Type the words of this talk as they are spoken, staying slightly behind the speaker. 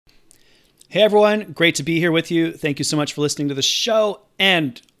Hey everyone, great to be here with you. Thank you so much for listening to the show.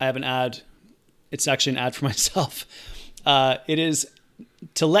 And I have an ad. It's actually an ad for myself. It is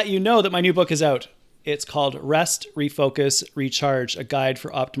to let you know that my new book is out. It's called Rest, Refocus, Recharge, a guide for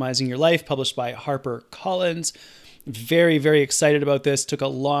optimizing your life, published by HarperCollins. Very, very excited about this. Took a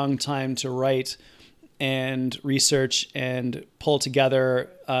long time to write and research and pull together.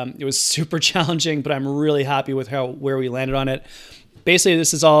 It was super challenging, but I'm really happy with where we landed on it. Basically,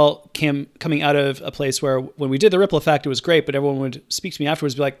 this is all coming out of a place where when we did the ripple effect, it was great, but everyone would speak to me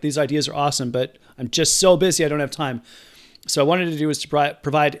afterwards, be like, these ideas are awesome, but I'm just so busy, I don't have time. So what I wanted to do is to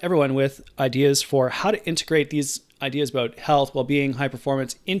provide everyone with ideas for how to integrate these ideas about health, well-being, high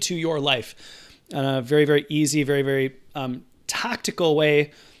performance into your life in a very, very easy, very, very tactical way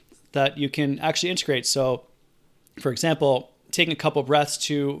that you can actually integrate. So, for example, taking a couple breaths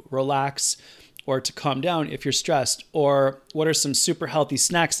to relax or to calm down if you're stressed, or what are some super healthy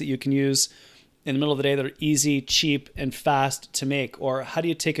snacks that you can use in the middle of the day that are easy, cheap, and fast to make, or how do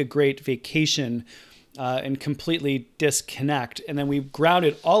you take a great vacation and completely disconnect? And then we've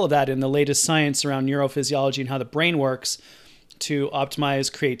grounded all of that in the latest science around neurophysiology and how the brain works to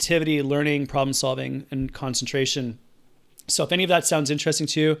optimize creativity, learning, problem solving, and concentration. So if any of that sounds interesting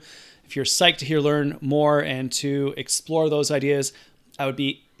to you, if you're psyched to learn more and to explore those ideas, I would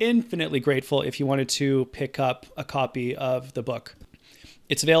be infinitely grateful if you wanted to pick up a copy of the book.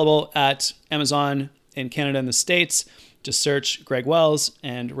 It's available at Amazon in Canada and the States. Just search Greg Wells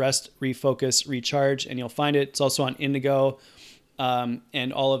and Rest, Refocus, Recharge, and you'll find it. It's also on Indigo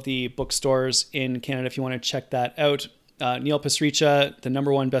and all of the bookstores in Canada if you want to check that out. Neil Pasricha, the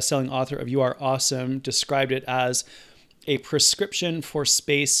 #1 best-selling author of You Are Awesome, described it as a prescription for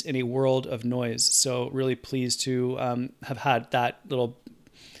space in a world of noise. So really pleased to have had that little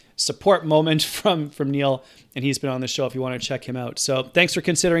support moment from Neil, and he's been on the show if you want to check him out. So thanks for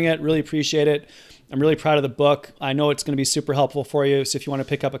considering it. Really appreciate it. I'm really proud of the book. I know it's going to be super helpful for you. So if you want to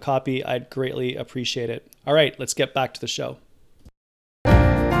pick up a copy, I'd greatly appreciate it. All right, let's get back to the show.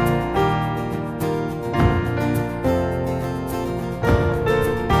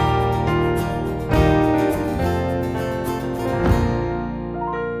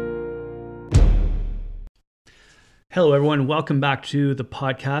 Hello, everyone. Welcome back to the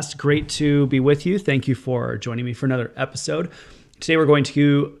podcast. Great to be with you. Thank you for joining me for another episode. Today, we're going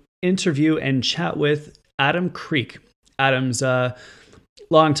to interview and chat with Adam Kreek. Adam's a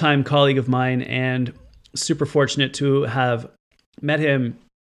longtime colleague of mine and super fortunate to have met him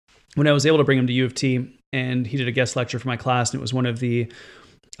when I was able to bring him to U of T, and he did a guest lecture for my class, and it was one of the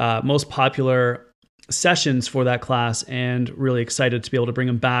most popular sessions for that class, and really excited to be able to bring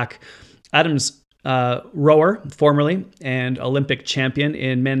him back. Adam's rower formerly and Olympic champion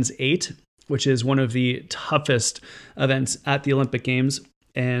in men's 8, which is one of the toughest events at the Olympic Games.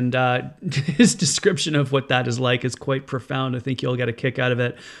 And his description of what that is like is quite profound. I think you'll get a kick out of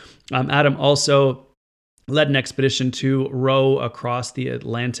it. Adam also led an expedition to row across the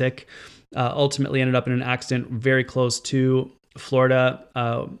Atlantic, ultimately ended up in an accident very close to Florida,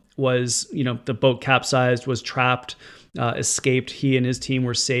 the boat capsized, was trapped, escaped. He and his team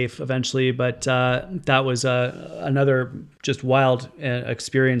were safe eventually, but that was another just wild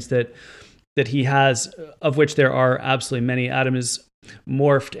experience that he has, of which there are absolutely many. Adam is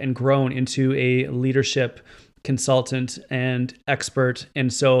morphed and grown into a leadership consultant and expert,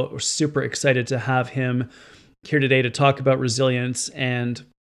 and so we're super excited to have him here today to talk about resilience and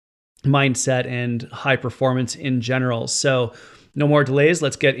mindset and high performance in general. So no more delays.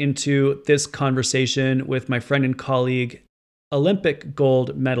 Let's get into this conversation with my friend and colleague, Olympic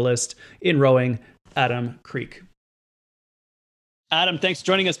gold medalist in rowing, Adam Kreek. Adam, thanks for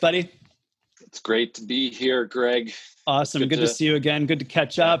joining us, buddy. It's great to be here, Greg. Awesome. Good to see you again. Good to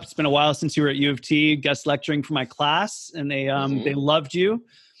catch up. It's been a while since you were at U of T guest lecturing for my class, and they loved you.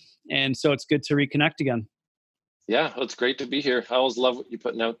 And so it's good to reconnect again. Yeah, well, it's great to be here. I always love what you're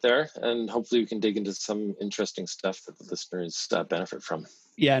putting out there, and hopefully we can dig into some interesting stuff that the listeners benefit from.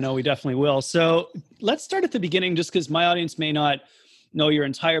 Yeah, no, we definitely will. So let's start at the beginning, just because my audience may not know your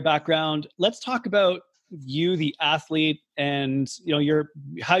entire background. Let's talk about you, the athlete, and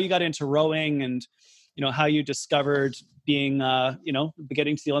how you got into rowing, and how you discovered being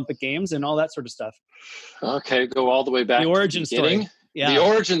getting to the Olympic Games and all that sort of stuff. Okay, go all the way back. The origin story. Yeah. The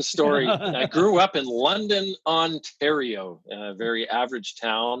origin story. I grew up in London, Ontario, a very average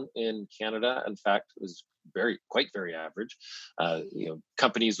town in Canada. In fact, it was quite very average.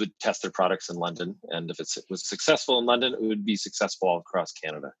 Companies would test their products in London, and if it was successful in London, it would be successful all across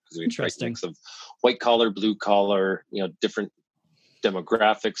Canada, because we had a mix of white collar, blue collar, different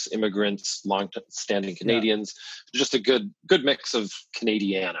demographics, immigrants, long-standing Canadians, just a good mix of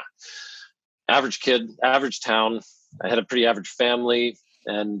Canadiana. average kid, average town. I had a pretty average family,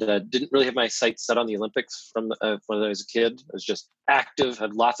 and didn't really have my sights set on the Olympics from when I was a kid. I was just active,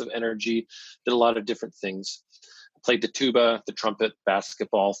 had lots of energy, did a lot of different things. Played the tuba, the trumpet,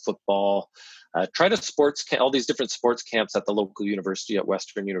 basketball, football. Tried all these different sports camps at the local university at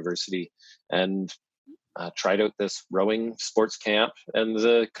Western University, and tried out this rowing sports camp. And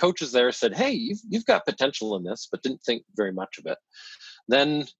the coaches there said, "Hey, you've got potential in this," but didn't think very much of it.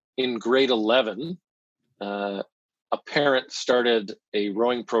 Then in grade 11, a parent started a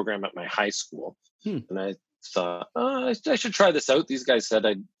rowing program at my high school, and I thought, I should try this out. These guys said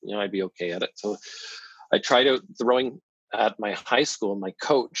I'd be okay at it, so I tried out the rowing at my high school. My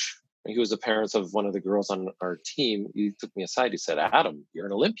coach, he was the parents of one of the girls on our team. He took me aside. He said, "Adam, you're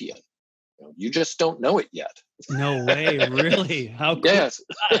an Olympian. You just don't know it yet." No way, really? How cool. Yes.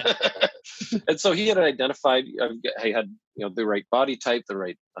 And so he had identified I had the right body type, the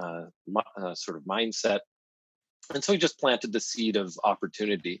right sort of mindset. And so he just planted the seed of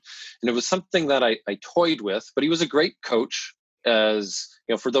opportunity. And it was something that I toyed with, but he was a great coach. As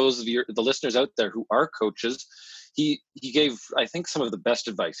for those of you, the listeners out there who are coaches, he gave, I think, some of the best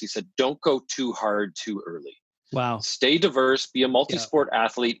advice. He said, "Don't go too hard too early." Wow. Stay diverse, be a multi-sport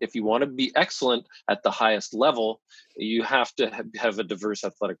athlete. If you want to be excellent at the highest level, you have to have a diverse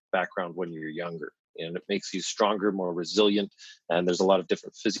athletic background when you're younger. And it makes you stronger, more resilient. And there's a lot of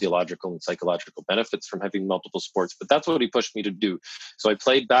different physiological and psychological benefits from having multiple sports. But that's what he pushed me to do. So I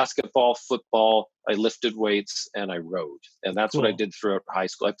played basketball, football, I lifted weights, and I rowed. And that's what I did throughout high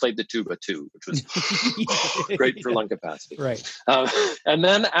school. I played the tuba too, which was great for lung capacity. Right. And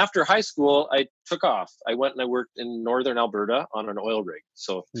then after high school, I took off. I went and I worked in northern Alberta on an oil rig.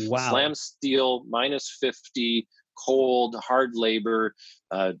 So slam steel, -50, cold, hard labor,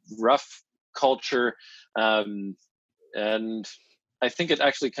 rough culture, and I think it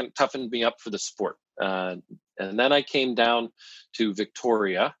actually kind of toughened me up for the sport. And then I came down to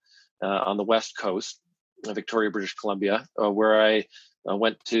Victoria on the west coast, Victoria, British Columbia, where I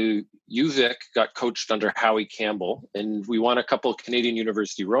went to UVic, got coached under Howie Campbell, and we won a couple of Canadian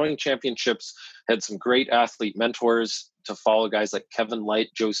University rowing championships, had some great athlete mentors to follow, guys like Kevin Light,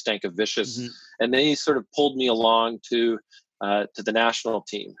 Joe Stankovicius, and they sort of pulled me along to the national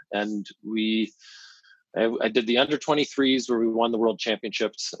team. And I did the under 23s where we won the world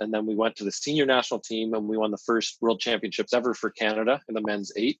championships. And then we went to the senior national team and we won the first world championships ever for Canada in the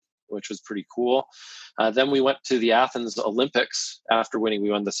men's 8, which was pretty cool. Then we went to the Athens Olympics after winning. We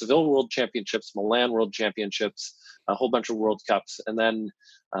won the Seville World Championships, Milan World Championships, a whole bunch of World Cups. And then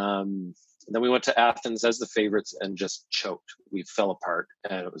we went to Athens as the favorites and just choked. We fell apart.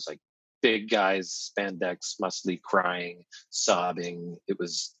 And it was like, big guys, spandex, muscly, crying, sobbing. It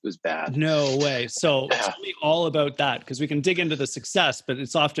was bad. No way. So tell me all about that, because we can dig into the success, but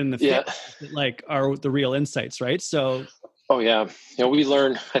it's often the failures that like are the real insights, right? So. Oh yeah, I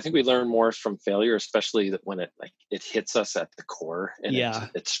think we learn more from failure, especially that when it hits us at the core and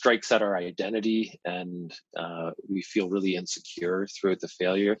it strikes at our identity, and we feel really insecure throughout the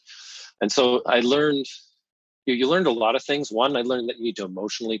failure. And so I learned. You learned a lot of things. One, I learned that you need to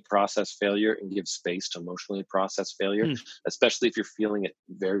emotionally process failure and give space to emotionally process failure, especially if you're feeling it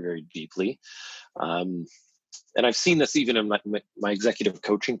very, very deeply. And I've seen this even in my executive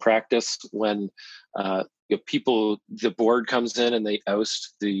coaching practice when the board comes in and they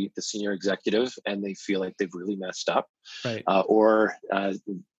oust the senior executive and they feel like they've really messed up. Right. Or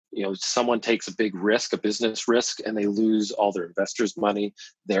someone takes a big risk, a business risk, and they lose all their investors' money,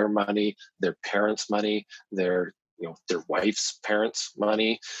 their parents' money, their wife's parents'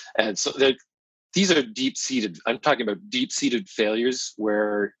 money. And so these are deep-seated, I'm talking about deep-seated failures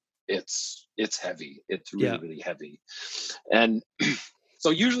where it's heavy. It's really, really heavy. And so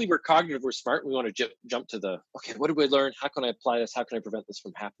usually we're cognitive, we're smart, and we want to jump to okay, what did we learn? How can I apply this? How can I prevent this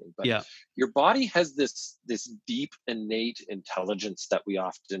from happening? But your body has this deep innate intelligence that we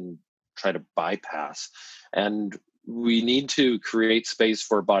often try to bypass. And we need to create space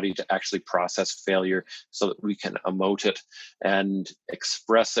for our body to actually process failure so that we can emote it and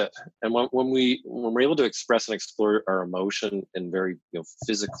express it. And when we're able to express and explore our emotion in very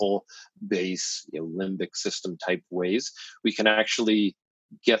physical base, limbic system type ways, we can actually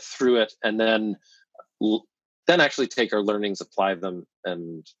get through it and then actually take our learnings, apply them,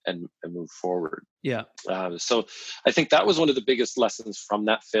 and move forward. So I think that was one of the biggest lessons from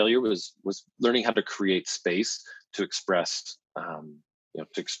that failure was learning how to create space to express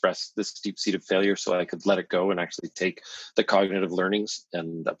this deep-seated failure, so I could let it go and actually take the cognitive learnings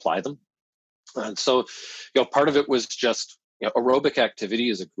and apply them. And so part of it was just aerobic activity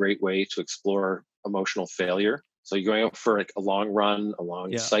is a great way to explore emotional failure. So you're going out for like a long run, a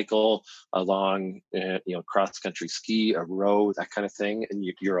long cycle, a long, cross country ski, a row, that kind of thing. And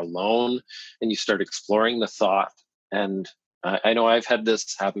you're alone and you start exploring the thought. And I know I've had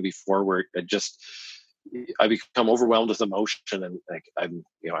this happen before where I become overwhelmed with emotion, and like I'm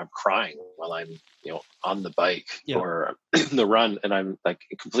crying while I'm on the bike or in the run, and I'm like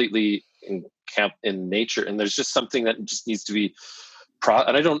completely in camp in nature, and there's just something that just needs to be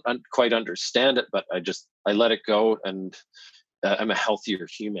and I don't quite understand it, but I let it go, and I'm a healthier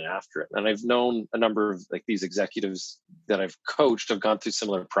human after it. And I've known a number of like these executives that I've coached have gone through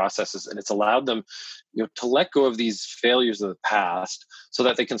similar processes, and it's allowed them, to let go of these failures of the past so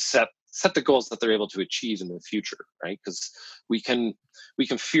that they can set the goals that they're able to achieve in the future, right? Because we can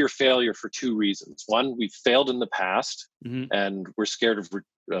fear failure for two reasons. One, we failed in the past, and we're scared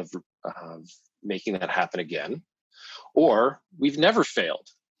of making that happen again. Or we've never failed,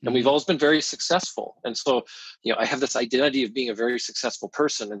 and we've always been very successful. And so, I have this identity of being a very successful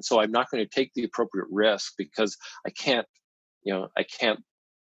person. And so I'm not going to take the appropriate risk because I can't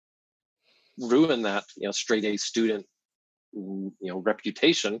ruin that, straight A student,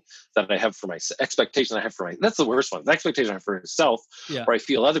 reputation that I have for my expectation I have for that's the worst one. The expectation I have for myself, or I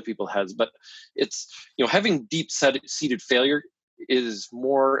feel other people has. But it's, having deep seated failure is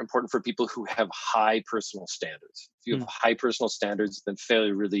more important for people who have high personal standards. If you have high personal standards, then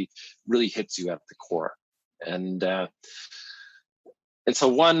failure really, really hits you at the core. And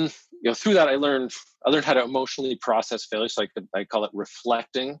so through that, I learned how to emotionally process failure. So I call it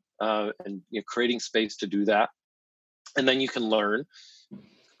reflecting, and creating space to do that. And then you can learn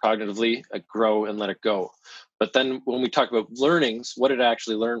cognitively, grow, and let it go. But then when we talk about learnings, what did I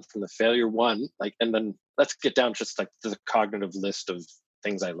actually learn from the failure one? And then let's get down just like to the cognitive list of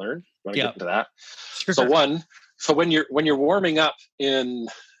things I learned. Want to get into that? Sure. So when you're warming up in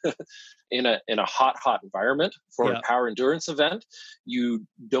in a hot environment for a power endurance event, you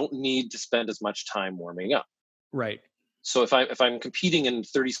don't need to spend as much time warming up. Right. So if I'm competing in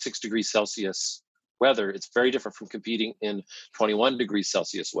 36 degrees Celsius weather, it's very different from competing in 21 degrees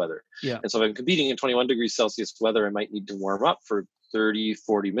Celsius weather. Yeah. And so if I'm competing in 21 degrees Celsius weather, I might need to warm up for 30,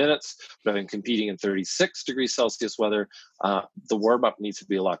 40 minutes. But if I'm competing in 36 degrees Celsius weather, the warm up needs to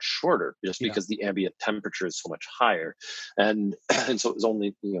be a lot shorter just because the ambient temperature is so much higher. And so it was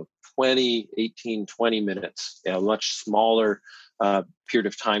only, 20 minutes, a much smaller period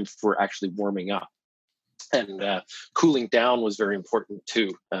of time for actually warming up. And cooling down was very important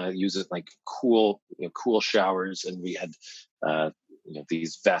too. Using like cool showers, and we had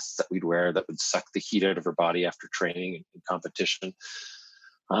these vests that we'd wear that would suck the heat out of our body after training and competition.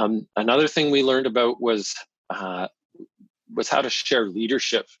 Another thing we learned about was how to share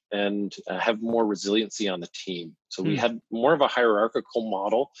leadership and have more resiliency on the team. So we had more of a hierarchical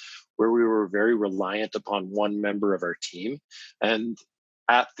model where we were very reliant upon one member of our team. And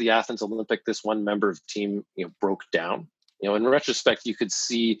at the Athens Olympic, this one member of the team, broke down. In retrospect, you could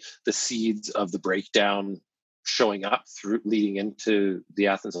see the seeds of the breakdown showing up through leading into the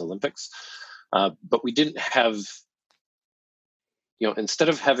Athens Olympics. But we didn't have, instead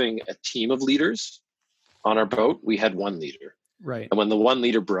of having a team of leaders on our boat, we had one leader. Right. And when the one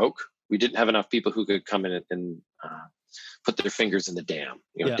leader broke, we didn't have enough people who could come in and put their fingers in the dam.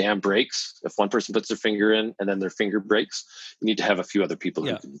 Dam breaks. If one person puts their finger in and then their finger breaks, you need to have a few other people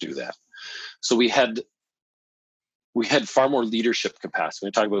who can do that. So we had far more leadership capacity. When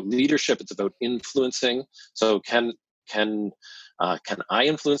we talk about leadership, it's about influencing. So can I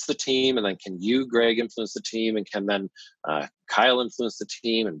influence the team, and then can you, Greg, influence the team, and can then Kyle influence the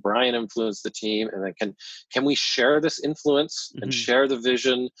team, and Brian influence the team, and then can we share this influence and share the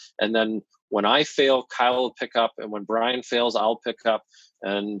vision, and then when I fail, Kyle will pick up, and when Brian fails, I'll pick up,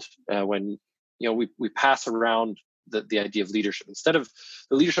 and when we pass around the idea of leadership. Instead of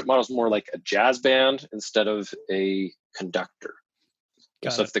the leadership model is more like a jazz band instead of a conductor.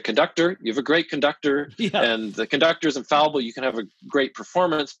 So if the conductor, you have a great conductor, and the conductor is infallible, you can have a great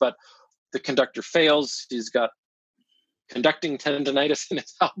performance, but the conductor fails, he's got conducting tendonitis in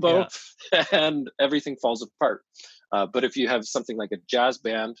his elbow, and everything falls apart. But if you have something like a jazz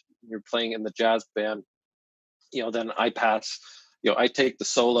band, you're playing in the jazz band, then I pass, I take the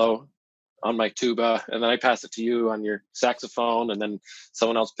solo on my tuba, and then I pass it to you on your saxophone, and then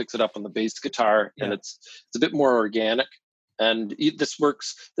someone else picks it up on the bass guitar, and it's a bit more organic. And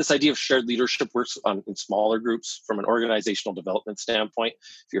this idea of shared leadership works in smaller groups from an organizational development standpoint.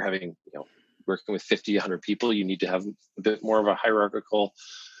 If you're having, working with 50, 100 people, you need to have a bit more of a hierarchical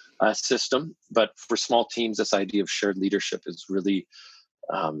system. But for small teams, this idea of shared leadership is really,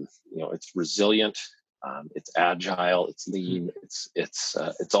 it's resilient. It's agile, it's lean, it's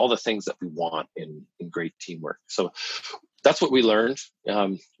all the things that we want in great teamwork. So that's what we learned.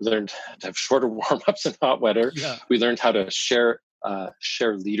 We learned to have shorter warm-ups in hot weather. Yeah. We learned how to share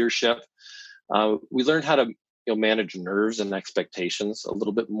leadership. We learned how to manage nerves and expectations a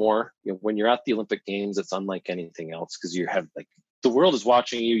little bit more. When you're at the Olympic Games, it's unlike anything else because you have the world is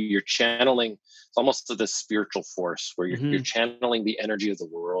watching you. You're channeling. It's almost to this spiritual force where you're channeling the energy of the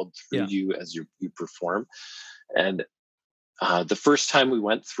world through you as you perform. And the first time we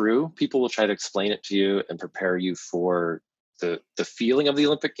went through, people will try to explain it to you and prepare you for the feeling of the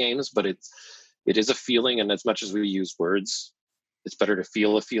Olympic Games, but it is a feeling, and as much as we use words, it's better to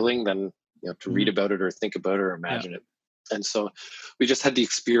feel a feeling than to read about it or think about it or imagine it. And so we just had the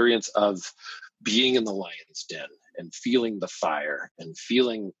experience of being in the lion's den and feeling the fire and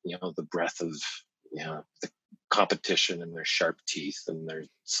feeling the breath of the competition and their sharp teeth and their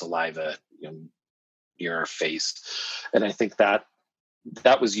saliva near our face. And I think that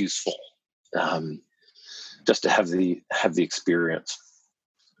was useful, just to have the experience.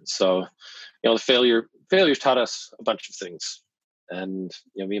 So the failures taught us a bunch of things. And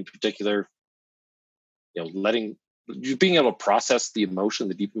me in particular, being able to process the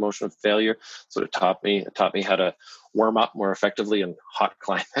deep emotion of failure, sort of taught me how to warm up more effectively in hot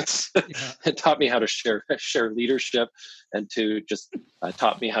climates. It taught me how to share leadership, and to just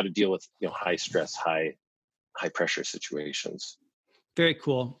taught me how to deal with high stress, high pressure situations. Very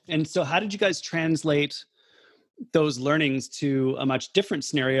cool. And so how did you guys translate those learnings to a much different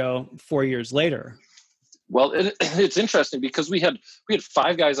scenario 4 years later? Well, it's interesting because we had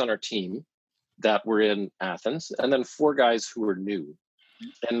 5 guys on our team that were in Athens, and then 4 guys who were new.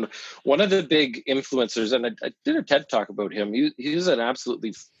 And one of the big influencers, and I did a TED talk about him. He's an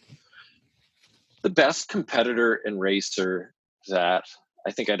absolutely the best competitor and racer that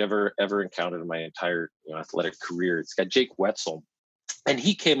I think I'd ever encountered in my entire athletic career. It's got Jake Wetzel, and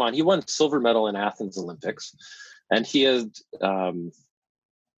he came on. He won silver medal in Athens Olympics, and he had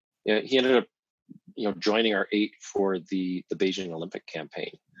he ended up joining our 8 for the Beijing Olympic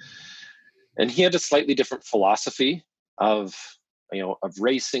campaign. And he had a slightly different philosophy of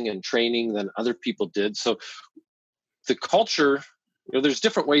racing and training than other people did. So the culture, there's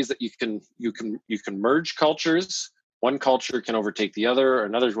different ways that you can merge cultures. One culture can overtake the other, or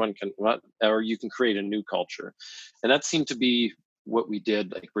another one can, or you can create a new culture. And that seemed to be what we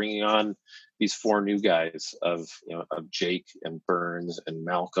did, like bringing on these 4 new guys of Jake and Burns and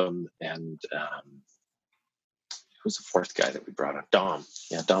Malcolm and who's the 4th guy that we brought on?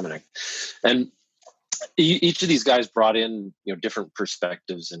 Dominic. And each of these guys brought in different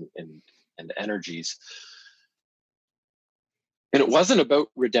perspectives and energies. And it wasn't about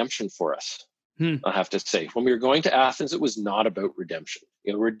redemption for us. I have to say, when we were going to Athens, it was not about redemption.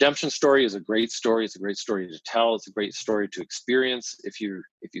 Redemption story is a great story. It's a great story to tell. It's a great story to experience. If you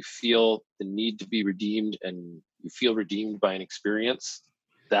feel the need to be redeemed and you feel redeemed by an experience,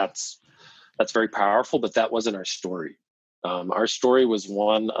 that's very powerful. But that wasn't our story. Our story was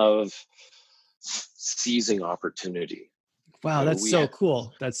one of seizing opportunity. Wow, that's so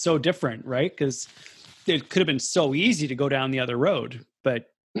cool. That's so different, right? Because it could have been so easy to go down the other road, but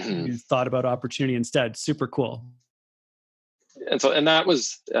you thought about opportunity instead. Super cool. And that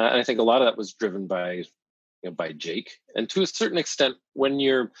was, I think a lot of that was driven by Jake. And to a certain extent, when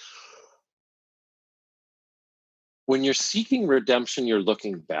you're seeking redemption, you're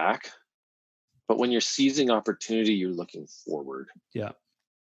looking back. But when you're seizing opportunity, you're looking forward. Yeah.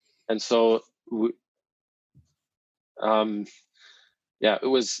 And so, it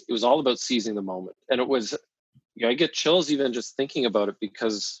was all about seizing the moment. And it was, I get chills even just thinking about it,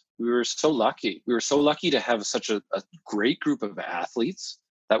 because we were so lucky. We were so lucky to have such a great group of athletes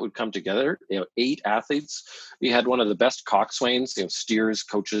that would come together. 8 athletes. We had one of the best coxswains, steers,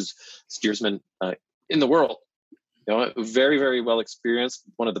 coaches, steersmen in the world. Very, very well experienced,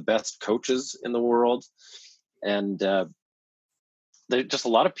 one of the best coaches in the world. And just a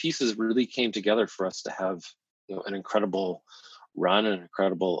lot of pieces really came together for us to have an incredible run and an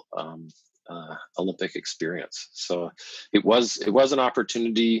incredible Olympic experience. So it was an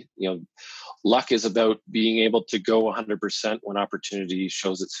opportunity. Luck is about being able to go 100% when opportunity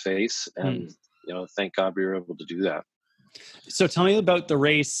shows its face. And thank God we were able to do that. So tell me about the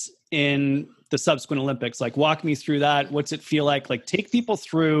race in the subsequent Olympics. Like, walk me through that. What's it feel like? Like, take people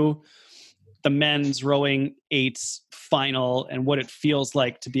through the men's rowing 8s final and what it feels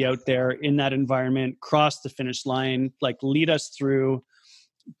like to be out there in that environment, cross the finish line. Like, lead us through,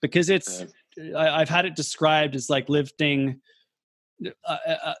 because I've had it described as like lifting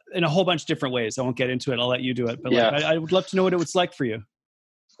in a whole bunch of different ways. I won't get into it. I'll let you do it. But I would love to know what it was like for you.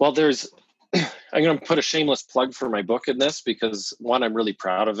 Well, there's I'm going to put a shameless plug for my book in this because one, I'm really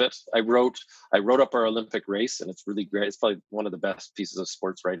proud of it. I wrote up our Olympic race, and it's really great. It's probably one of the best pieces of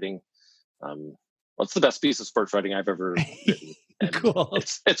sports writing. Well, it's the best piece of sports writing I've ever written. And Cool.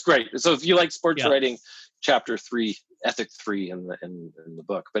 It's great. So if you like sports Yeah. writing, chapter 3, ethic 3 in the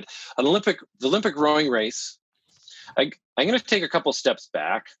book. But the Olympic rowing race, I'm going to take a couple steps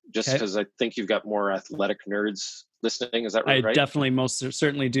back just because I think you've got more athletic nerds listening. Is that right? I definitely most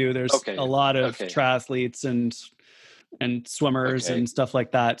certainly do. There's a lot of triathletes and swimmers and stuff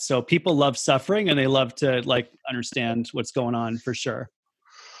like that. So people love suffering and they love to like understand what's going on for sure.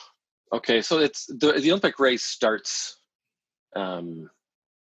 Okay, so it's the Olympic race starts.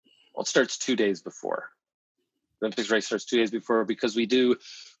 It starts 2 days before. The Olympic race starts 2 days before because we do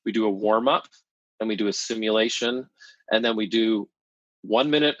a warm up and we do a simulation, and then we do 1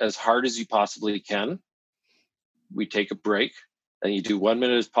 minute as hard as you possibly can. We take a break, and you do 1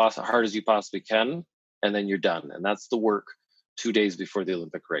 minute as hard as you possibly can, and then you're done. And that's the work 2 days before the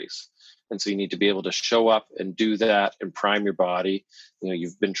Olympic race. And so you need to be able to show up and do that and prime your body.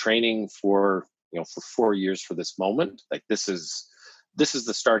 You've been training for 4 years for this moment. Like this is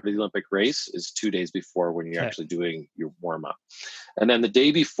the start of the Olympic race is 2 days before when you're actually doing your warm up. And then the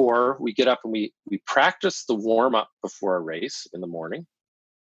day before, we get up and we practice the warm up before a race in the morning.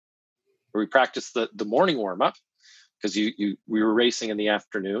 Or we practice the morning warm up because we were racing in the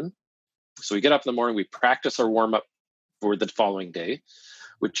afternoon. So we get up in the morning, we practice our warm up for the following day,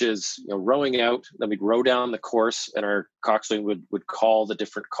 which is rowing out. Then we'd row down the course, and our coxswain would call the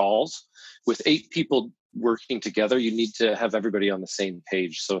different calls. With 8 people working together, you need to have everybody on the same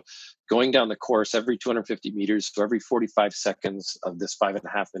page. So going down the course every 250 meters, so every 45 seconds of this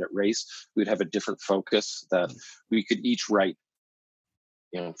 5.5 minute race, we'd have a different focus that we could each write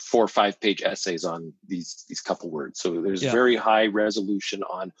 4 or 5 page essays on these couple words. So there's very high resolution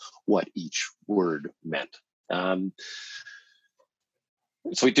on what each word meant.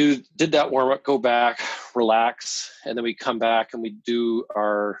 So we did that warm up, go back, relax, and then we come back and we do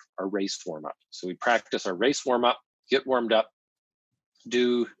our race warm up. So we practice our race warm up, get warmed up,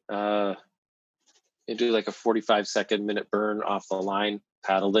 do like a 45 minute burn off the line,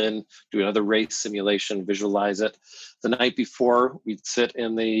 paddle in, do another race simulation, visualize it. The night before, we'd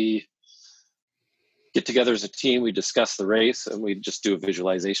get together as a team, we discuss the race, and we just do a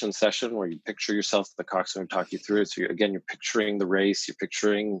visualization session where you picture yourself, the coxswain talk you through it. So you're picturing the race, you're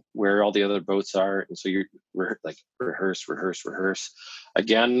picturing where all the other boats are. And so you're like rehearse.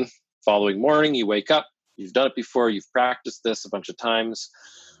 Again, following morning, you wake up, you've done it before, you've practiced this a bunch of times.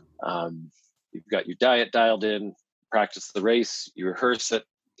 You've got your diet dialed in, practice the race, you rehearse it,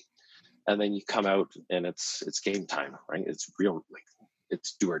 and then you come out and it's game time, right? It's real, like,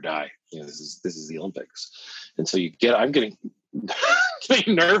 it's do or die. This is the Olympics. And so I'm getting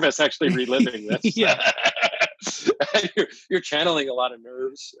nervous actually reliving this. You're channeling a lot of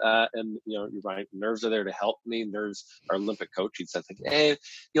nerves, and your nerves are there to help me. Nerves, our Olympic coach, he'd say, "Hey,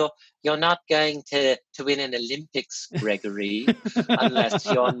 you're not going to win an Olympics, Gregory, unless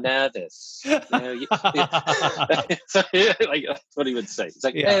you're nervous." So, like that's what he would say. It's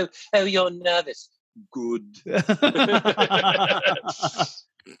like, "Oh, you're nervous. Good."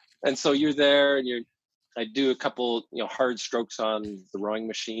 And so you're there, and I do a couple hard strokes on the rowing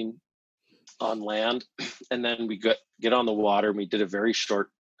machine on land, and then we get on the water, and we did a very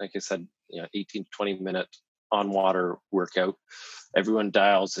short, like I said, 18 to 20 minute on water workout. Everyone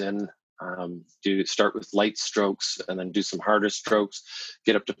dials in, start with light strokes and then do some harder strokes,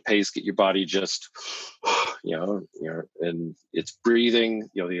 get up to pace, get your body just and it's breathing.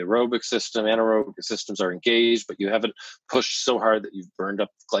 The aerobic system, anaerobic systems are engaged, but you haven't pushed so hard that you've burned up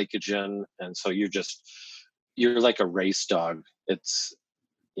glycogen, and so you're like a race dog. It's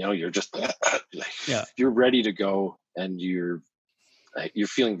you're just you're ready to go, and you're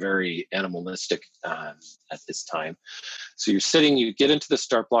feeling very animalistic at this time. So you're sitting, you get into the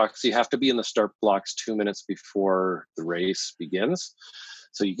start blocks. You have to be in the start blocks 2 minutes before the race begins.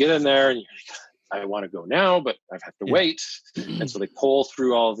 So you get in there and you're like, I want to go now, but I have to wait. And so they poll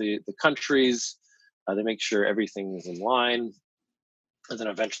through all the countries. They make sure everything is in line. And then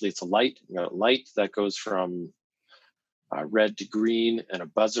eventually it's a light. Light that goes from red to green, and a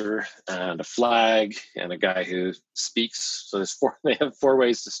buzzer and a flag and a guy who speaks. So they have 4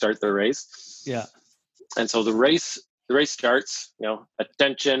 ways to start the race. Yeah. And so the race starts,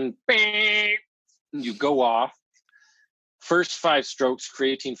 attention, bang, you go off. First 5 strokes,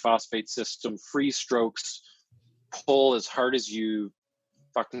 creatine phosphate system, free strokes, pull as hard as you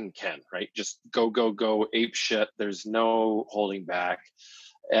fucking can, right? Just go, ape shit. There's no holding back.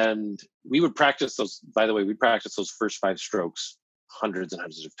 And we would practice those, by the way, we practice those first 5 strokes hundreds and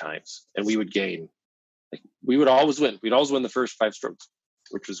hundreds of times, and we would gain. Like, we would always win. We'd always win the first 5 strokes,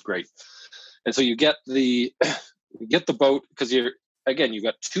 which was great. And so you get the boat, because you've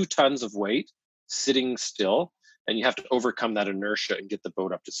got 2 tons of weight sitting still, and you have to overcome that inertia and get the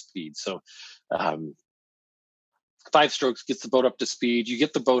boat up to speed. So 5 strokes gets the boat up to speed. You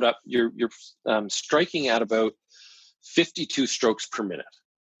get the boat up. You're striking at about 52 strokes per minute,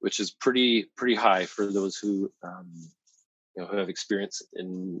 which is pretty high for those who who have experience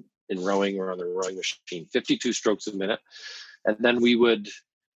in rowing or on the rowing machine. 52 strokes a minute, and then we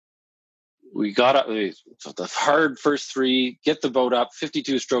got up. So the hard first 3, get the boat up,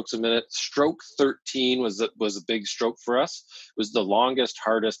 52 strokes a minute. Stroke 13 was a big stroke for us. It was the longest,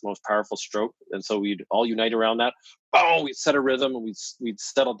 hardest, most powerful stroke, and so we'd all unite around that. Oh, we'd set a rhythm, and we'd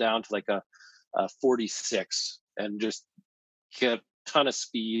settle down to like a 46 and just get a ton of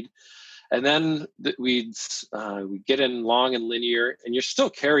speed. And then we'd get in long and linear, and you're still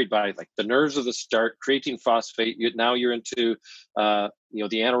carried by like the nerves of the start, creatine phosphate. Now you're into the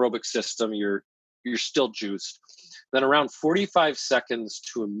anaerobic system. You're still juiced. Then around 45 seconds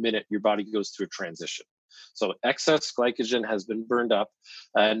to a minute, your body goes through a transition. So excess glycogen has been burned up,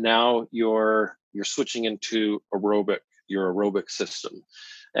 and now you're switching into your aerobic system,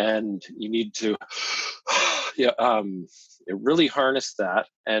 and you need to really harness that.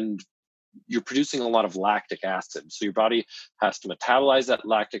 And you're producing a lot of lactic acid, so your body has to metabolize that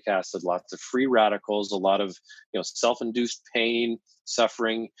lactic acid. Lots of free radicals, a lot of self-induced pain,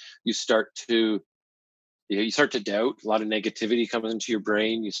 suffering. You start to doubt. A lot of negativity comes into your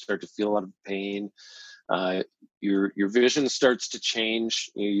brain. You start to feel a lot of pain. Your vision starts to change.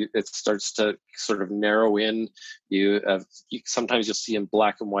 It starts to sort of narrow in. Sometimes you'll see in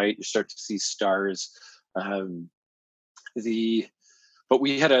black and white. You start to see stars. But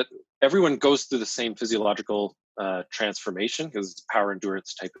everyone goes through the same physiological transformation, because it's a power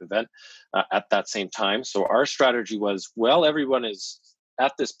endurance type of event at that same time. So our strategy was, well, everyone is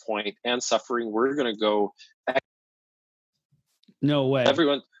at this point and suffering. We're going to go. No way.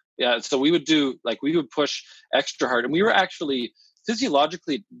 Everyone. Yeah. So we would push extra hard, and we were actually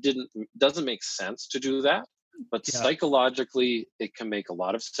physiologically doesn't make sense to do that, but psychologically it can make a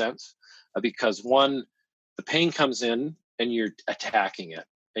lot of sense, because one, the pain comes in and you're attacking it.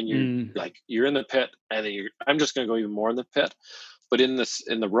 And you're in the pit, and I'm just going to go even more in the pit. But in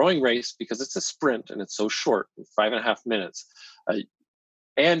the rowing race, because it's a sprint and it's so short, 5.5 minutes,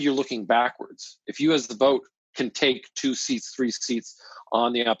 and you're looking backwards. If you as the boat can take 2 seats, 3 seats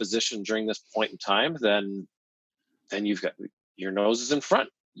on the opposition during this point in time, then you've got your nose is in front.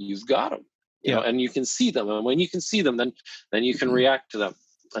 You've got them, you know, and you can see them. And when you can see them, then you can react to them.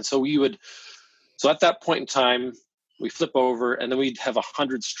 And so so at that point in time, we flip over, and then we'd have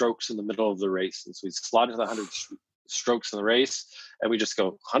 100 strokes in the middle of the race. And so we'd slot into the 100 strokes in the race, and we just go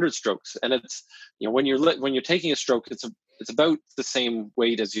 100 strokes. And it's, when you're taking a stroke, it's about the same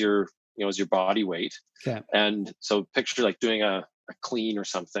weight as your body weight. Okay. And so picture like doing a clean or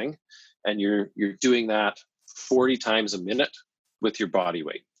something, and you're doing that 40 times a minute with your body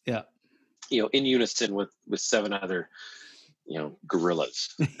weight. Yeah. In unison with 7 other,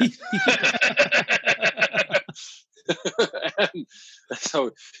 gorillas. And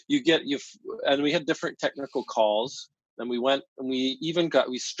so and we had different technical calls, and we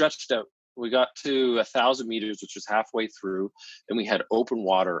stretched out. We got to 1,000 meters, which was halfway through, and we had open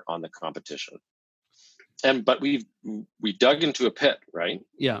water on the competition. But we dug into a pit, right?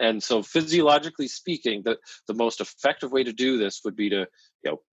 Yeah. And so physiologically speaking, the most effective way to do this would be to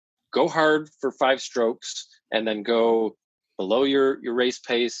go hard for 5 strokes, and then go below your race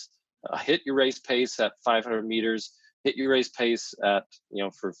pace. Hit your race pace at 500 meters, hit your race pace at,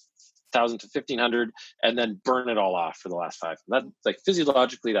 for 1,000 to 1,500, and then burn it all off for the last 5. That, like,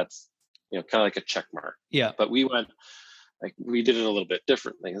 physiologically, that's, kind of like a check mark. Yeah. But we did it a little bit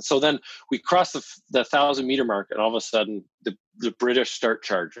differently. And so then we crossed the 1,000-meter mark, and all of a sudden the British start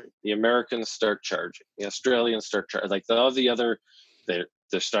charging, the Americans start charging, the Australians start charging, like all the other, they're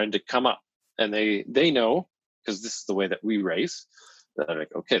starting to come up, and they know, because this is the way that we race, that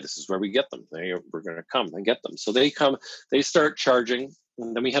like, okay, this is where we get them. We're going to come and get them. So they start charging,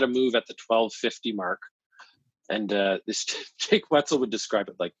 and then we had a move at the 1250 mark. And this Jake Wetzel would describe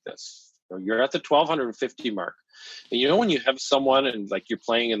it like this: you're at the 1250 mark, and when you have someone and like you're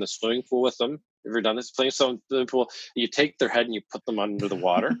playing in the swimming pool with them. Have you ever done this? Playing someone in the pool, you take their head and you put them under the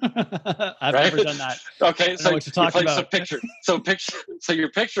water. I've never done that. Okay, so what you're talking about. So you're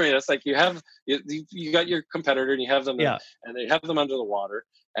picturing this, like you got your competitor, and you have them, and they have them under the water.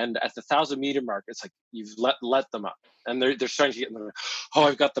 And at the 1,000-meter mark, it's like you've let them up, and they're starting to get in the, oh,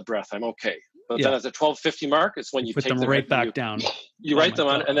 I've got the breath, I'm okay. But then at the 1250 mark, it's when you put take them right back down. You write them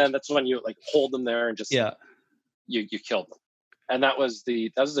on, and then that's when you like hold them there and just you kill them. And that was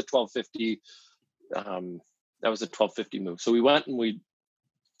the 1250. That was a 1250 move. So we went and we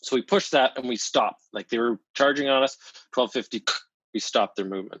pushed that and we stopped. Like they were charging on us, 1250. We stopped their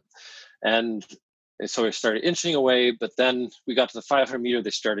movement, and so we started inching away. But then we got to the 500 meter. They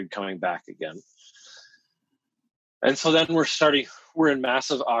started coming back again. And so then we're in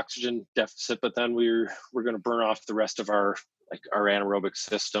massive oxygen deficit, but then we're going to burn off the rest of our anaerobic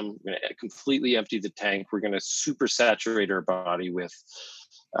system. We're going to completely empty the tank. We're going to super saturate our body with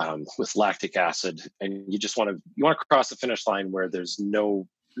lactic acid. And you want to cross the finish line where there's no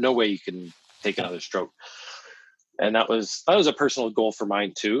way you can take another stroke. And that was a personal goal for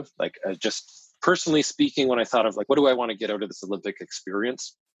mine too. Like just personally speaking, when I thought of like, what do I want to get out of this Olympic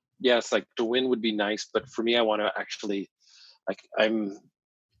experience? Yes, like to win would be nice, but for me, I want to actually, I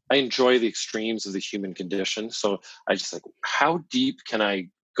enjoy the extremes of the human condition. So I just like, how deep can I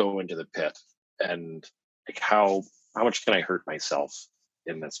go into the pit, and like how much can I hurt myself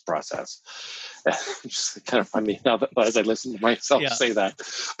in this process? Just kind of funny now that as I listen to myself say that,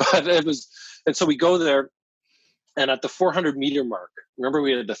 but it was, and so we go there, and at the 400 meter mark, remember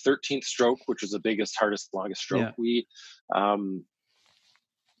we had the 13th stroke, which was the biggest, hardest, longest stroke. We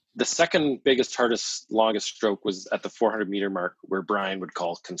the second biggest, hardest, longest stroke was at the 400 meter mark, where Brian would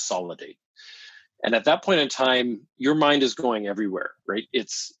call consolidate. And at that point in time, your mind is going everywhere, right?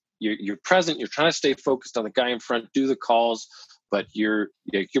 You're present, you're trying to stay focused on the guy in front, do the calls, but your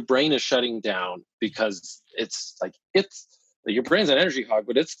brain is shutting down because your brain's an energy hog,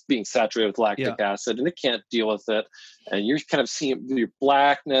 but it's being saturated with lactic acid and it can't deal with it. And you're kind of seeing your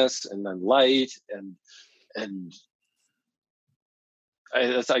blackness and then light and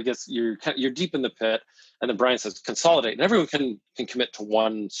I guess you're deep in the pit, and then Brian says consolidate, and everyone can commit to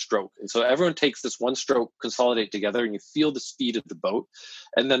one stroke, and so everyone takes this one stroke, consolidate together, and you feel the speed of the boat.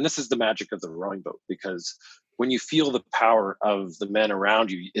 And then this is the magic of the rowing boat, because when you feel the power of the men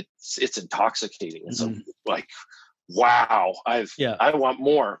around you, it's intoxicating. And so like, wow, I want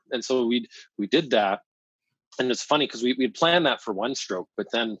more. And so we did that, and it's funny because we had planned that for one stroke, but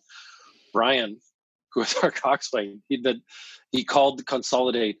then Brian, who was our coxswain, he called the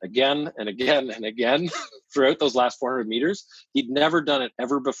consolidate again and again and again throughout those last 400 meters. He'd never done it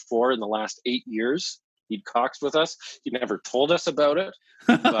ever before in the last 8 years. He'd coxed with us. He never told us about it.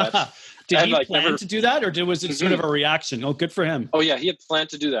 But did he plan to do that, or was it sort of a reaction? Oh, good for him. Oh yeah, he had planned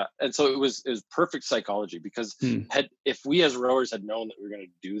to do that, and so it was perfect psychology, because if we as rowers had known that we were going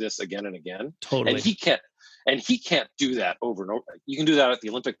to do this again and again, totally, and he can't do that over and over. You can do that at the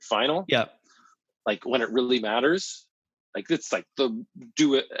Olympic final. Yeah. Like when it really matters, like it's like do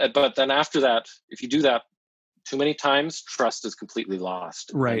it. But then after that, if you do that too many times, trust is completely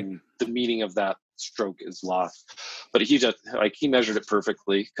lost. Right. And the meaning of that stroke is lost. But he measured it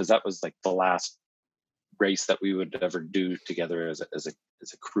perfectly, because that was like the last race that we would ever do together as a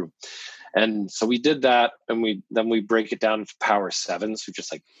crew. And so we did that, and then we break it down into power sevens. We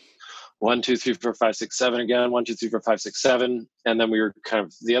just like 1, 2, 3, 4, 5, 6, 7 again. 1, 2, 3, 4, 5, 6, 7. And then we were kind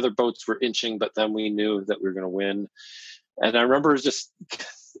of, the other boats were inching, but then we knew that we were going to win. And I remember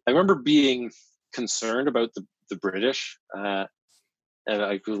being concerned about the British. And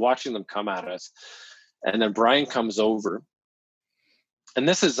I was watching them come at us. And then Brian comes over. And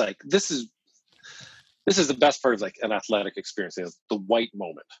this is the best part of like an athletic experience, is the white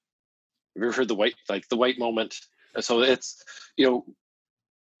moment. Have you ever heard the white moment? So it's,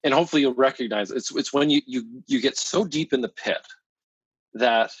 and hopefully you'll recognize it's when you get so deep in the pit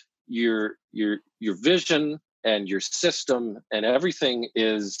that your vision and your system and everything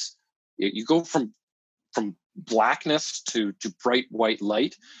is, you go from blackness to bright white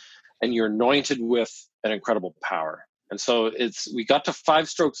light, and you're anointed with an incredible power. And so we got to 5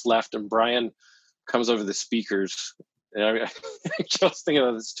 strokes left, and Brian comes over the speakers. And I just thinking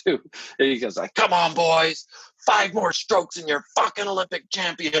of this too. And he goes like, "Come on, boys, 5 more strokes and you're fucking Olympic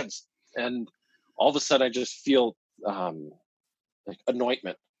champions." And all of a sudden I just feel like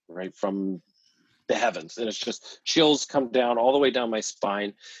anointment, right, from the heavens. And it's just chills come down all the way down my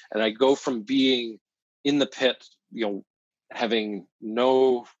spine. And I go from being in the pit, having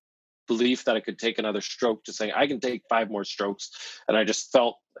no belief that I could take another stroke, to saying I can take 5 more strokes. And I just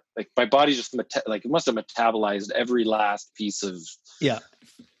felt like my body just like it must have metabolized every last piece of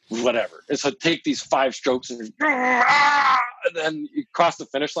whatever. And so take these 5 strokes, and then you cross the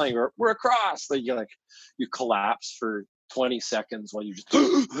finish line. We're across. Like you collapse for 20 seconds while you just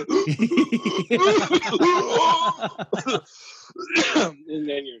and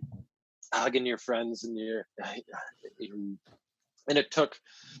then you're hugging your friends, and you're And it took,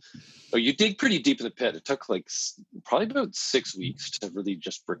 you dig pretty deep in the pit. It took like probably about 6 weeks to really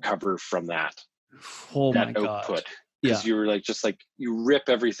just recover from that my output. God. Because you were like, just like, you rip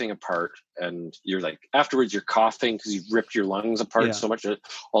everything apart, and you're like, afterwards you're coughing because you've ripped your lungs apart so much.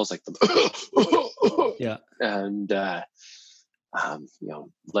 All it's like, and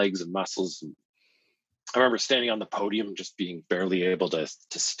legs and muscles. And I remember standing on the podium, just being barely able to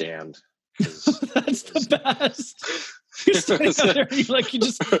stand. That's the best. You're standing out there, you're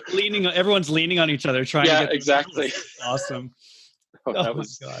just leaning. Everyone's leaning on each other, trying to get exactly. Awesome. That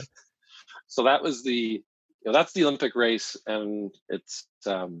was God. So that was the. That's the Olympic race, and it's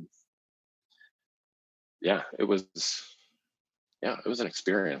it was an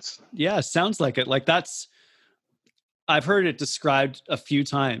experience. Yeah, sounds like it. Like I've heard it described a few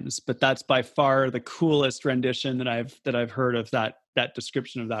times, but that's by far the coolest rendition that I've heard of that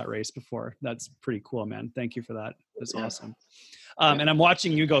description of that race before. That's pretty cool, man. Thank you for that. That's awesome. And I'm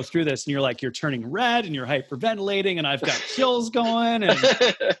watching you go through this, and you're turning red, and you're hyperventilating, and I've got chills going, and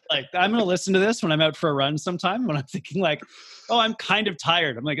like, I'm going to listen to this when I'm out for a run sometime, when I'm thinking like, oh, I'm kind of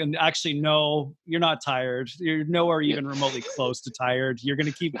tired. I'm like, and actually, no, you're not tired. You're nowhere even remotely close to tired. You're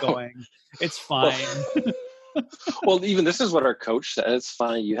going to keep going. It's fine. Well, even this is what our coach said. It's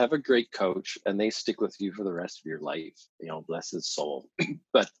fine. You have a great coach, and they stick with you for the rest of your life. Bless his soul.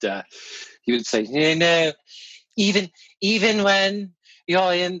 But he would say, no, even when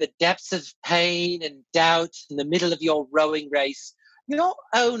you're in the depths of pain and doubt in the middle of your rowing race, you're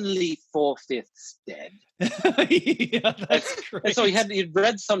only 4/5 dead. That's great. And so he'd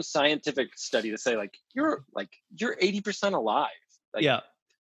read some scientific study to say you're 80% alive.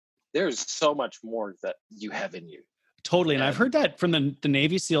 There's so much more that you have in you. Totally. And I've heard that from the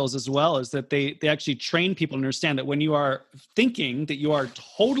Navy SEALs as well, is that they actually train people to understand that when you are thinking that you are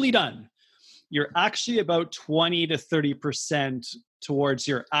totally done, you're actually about 20 to 30% towards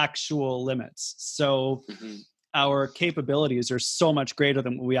your actual limits. So our capabilities are so much greater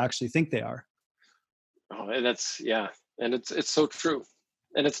than what we actually think they are. Oh, and and it's so true.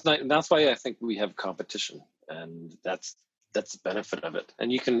 And it's not, and that's why I think we have competition, and that's the benefit of it.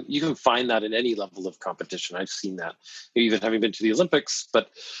 And you can find that in any level of competition. I've seen that, even having been to the Olympics, but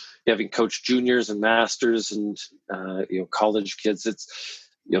having coached juniors and masters and college kids. It's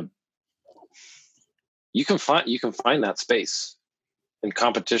you can find that space, and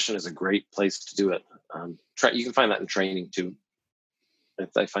competition is a great place to do it. You can find that in training too.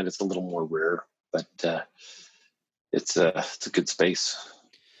 I find it's a little more rare, but it's a good space.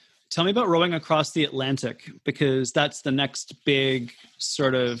 Tell me about rowing across the Atlantic, because that's the next big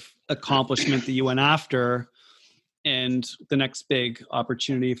sort of accomplishment that you went after, and the next big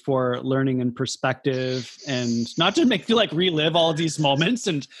opportunity for learning and perspective, and not to make you relive all of these moments,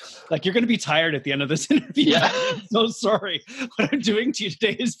 and you're going to be tired at the end of this interview. Yeah. I'm so sorry. What I'm doing to you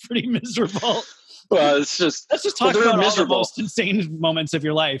today is pretty miserable. Well, let's just talk about all the most insane moments of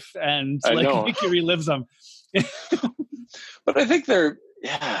your life, and make you relive them. But I think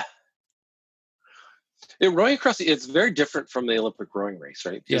rowing across it's very different from the Olympic rowing race,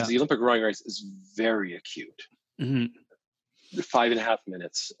 right? Because the Olympic rowing race is very acute. 5.5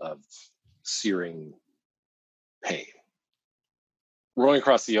 minutes of searing pain. Rowing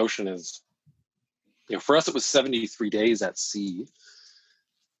across the ocean is, for us, it was 73 days at sea.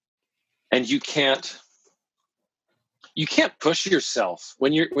 And you can't push yourself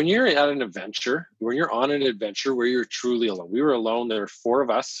when you're at an adventure, when you're on an adventure where you're truly alone. We were alone. There were 4 of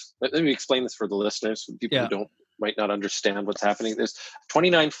us. Let me explain this for the listeners, for people who might not understand what's happening. There's a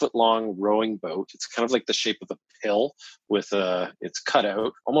 29-foot long rowing boat. It's kind of like the shape of a pill with it's cut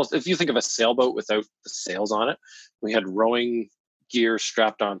out. Almost, if you think of a sailboat without the sails on it. We had rowing gear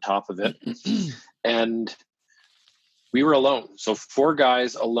strapped on top of it. And we were alone. So 4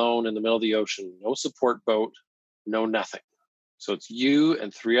 guys alone in the middle of the ocean, no support boat, no nothing. So it's you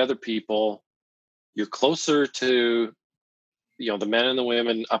and 3 other people. You're closer to, the men and the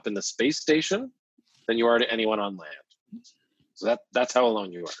women up in the space station than you are to anyone on land. So that's how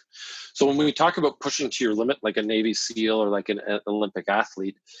alone you are. So when we talk about pushing to your limit, like a Navy SEAL or like an Olympic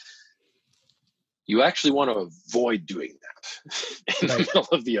athlete, you actually want to avoid doing that in the middle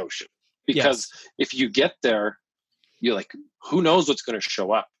of the ocean. Because if you get there, you're like, who knows what's going to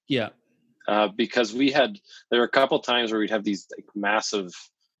show up? Yeah. Because there were a couple times where we'd have these massive,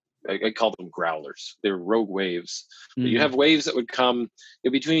 I call them growlers. They were rogue waves. You have waves that would come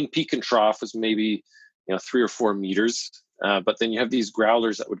between peak and trough was maybe 3 or 4 meters. But then you have these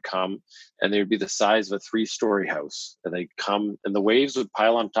growlers that would come, and they would be the size of a 3-story house. And they'd come, and the waves would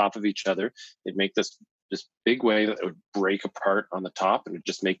pile on top of each other. They'd make this big wave that would break apart on the top, and it'd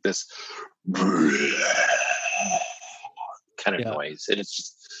just make this kind of noise. And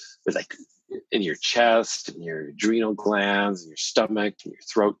it's like in your chest and your adrenal glands and your stomach and your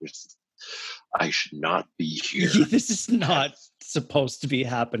throat. I should not be here. This is not supposed to be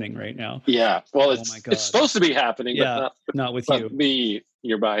happening right now. Yeah. Well, it's supposed to be happening, but not with you. Me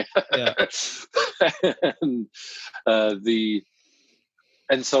nearby. Yeah. and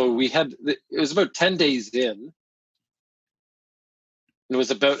and so it was about 10 days in. It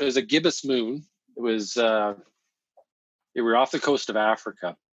was a gibbous moon. It was we were off the coast of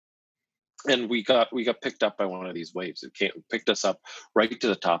Africa, and we got picked up by one of these waves. It picked us up right to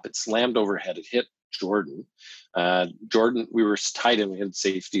the top. It slammed overhead. It hit Jordan. Jordan, we were tied in. We had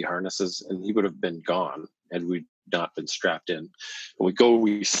safety harnesses, and he would have been gone had we not been strapped in. And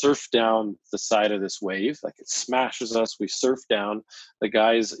we surf down the side of this wave. Like, it smashes us. We surf down. The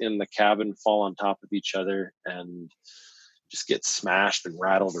guys in the cabin fall on top of each other and just get smashed and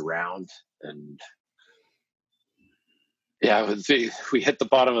rattled around. And yeah, we hit the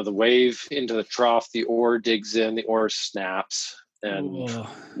bottom of the wave into the trough. The oar digs in, the oar snaps, and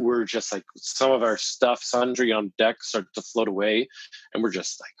we're just like, some of our stuff, sundry on deck, start to float away, and we're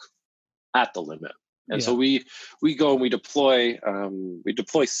just like at the limit. And so we go and we deploy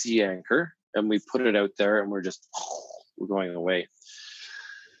sea anchor, and we put it out there, and we're going away.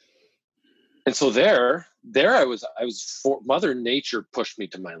 And so there I was Mother Nature pushed me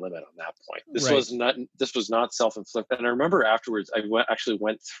to my limit on that point. This was not self-inflicted. And I remember afterwards, I actually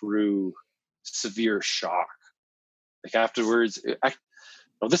went through severe shock. Like, afterwards,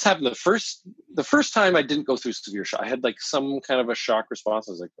 this happened the first time I didn't go through severe shock. I had like some kind of a shock response.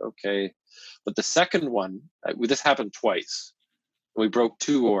 I was like, okay. But the second one, this happened twice. We broke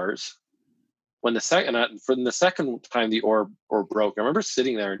 2 oars. From the second time the oar broke, I remember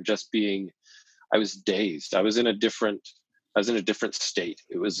sitting there and just I was dazed. I was in a different state.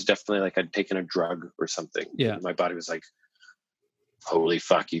 It was definitely like I'd taken a drug or something. Yeah. My body was like, holy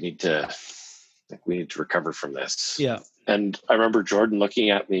fuck, we need to recover from this. Yeah. And I remember Jordan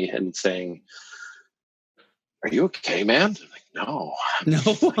looking at me and saying, "Are you okay, man?" I'm like, "No,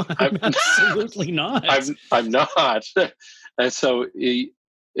 I'm absolutely not. I'm not." And so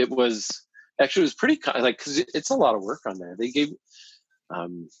it was pretty like, because it's a lot of work on there. They gave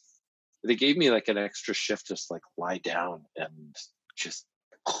me like an extra shift, just like lie down and just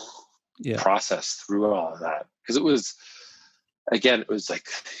process through all of that, because it was like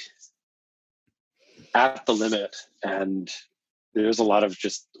at the limit, and there's a lot of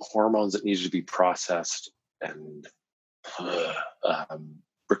just hormones that needed to be processed and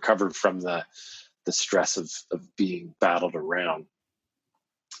recovered from the stress of being battled around.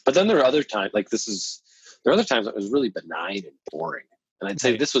 But then there are other times, there are other times that was really benign and boring. And I'd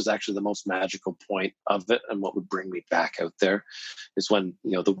say this was actually the most magical point of it, and what would bring me back out there is when,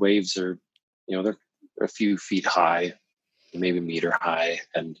 the waves are, they're a few feet high, maybe a meter high,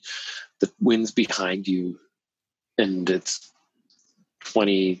 and the wind's behind you, and it's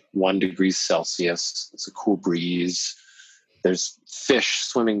 21 degrees Celsius. It's a cool breeze. There's fish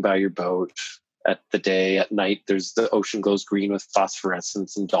swimming by your boat at the day. At night, the ocean glows green with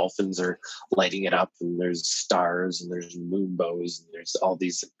phosphorescence, and dolphins are lighting it up, and there's stars, and there's moonbows, and there's all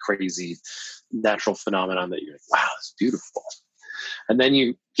these crazy natural phenomenon that you're like, wow, it's beautiful. And then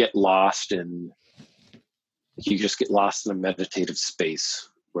you just get lost in a meditative space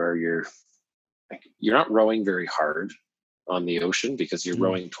where you're not rowing very hard on the ocean, because you're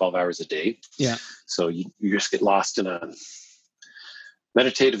rowing 12 hours a day. Yeah. So you just get lost in a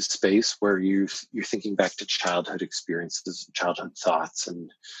meditative space where you're thinking back to childhood experiences, childhood thoughts,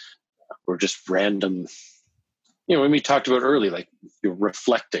 and or just random, when we talked about early, like, you're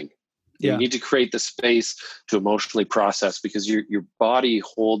reflecting. You need to create the space to emotionally process, because your body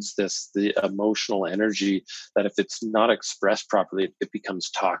holds the emotional energy that, if it's not expressed properly, it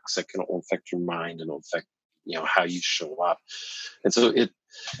becomes toxic, and it will affect your mind, and it will affect how you show up. And so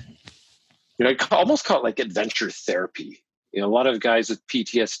I almost call it like adventure therapy. A lot of guys with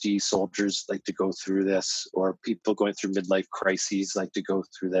PTSD, soldiers, like to go through this, or people going through midlife crises like to go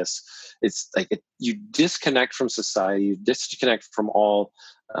through this. It's like you disconnect from society, you disconnect from all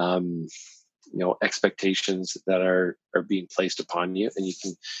expectations that are being placed upon you, and you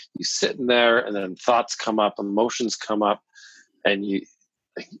sit in there, and then thoughts come up, emotions come up, and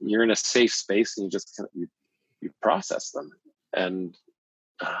you're in a safe space, and you just you process them, and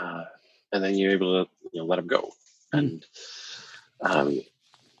then you're able to let them go. And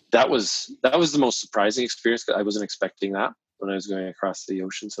that was the most surprising experience, because I wasn't expecting that when I was going across the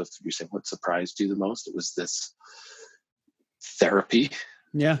ocean. So if you're saying what surprised you the most, it was this therapy,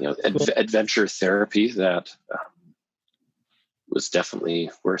 cool. Adventure therapy that was definitely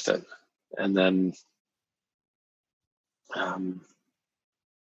worth it. And then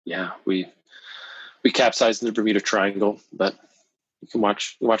yeah, we capsized in the Bermuda Triangle, but you can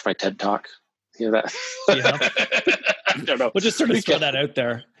watch my TED Talk. You know that? Yeah. I don't know. We'll just sort of throw that out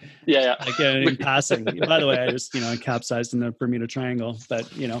there. Yeah. Like in passing. By the way, I just, I capsized in the Bermuda Triangle,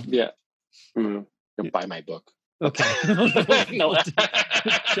 but Yeah. Buy my book. Okay. No.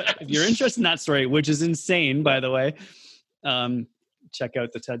 If you're interested in that story, which is insane, by the way, check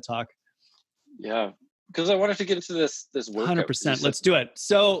out the TED Talk. Yeah. Because I wanted to get into this workout. 100%. Let's do it.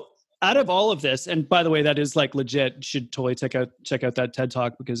 So out of all of this, and by the way, that is like legit, should totally check out that TED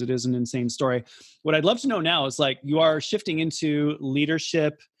Talk because it is an insane story. What I'd love to know now is like you are shifting into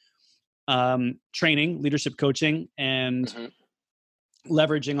leadership training, leadership coaching, and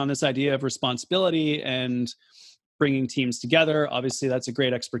leveraging on this idea of responsibility and bringing teams together. Obviously, that's a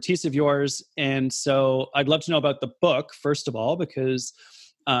great expertise of yours. And so I'd love to know about the book, first of all, because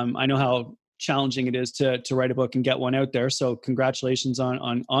I know how challenging it is to write a book and get one out there. So congratulations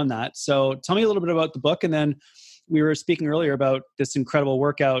on that. So tell me a little bit about the book. And then we were speaking earlier about this incredible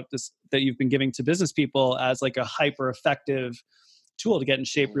workout that you've been giving to business people as like a hyper effective tool to get in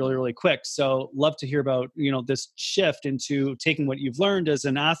shape really, really quick. So love to hear about, this shift into taking what you've learned as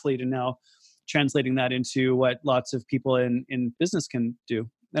an athlete and now translating that into what lots of people in business can do.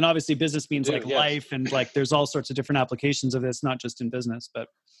 And obviously business means life and like there's all sorts of different applications of this, not just in business, but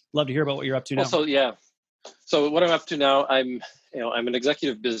love to hear about what you're up to now. So what I'm up to now, I'm an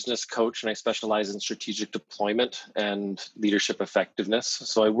executive business coach and I specialize in strategic deployment and leadership effectiveness.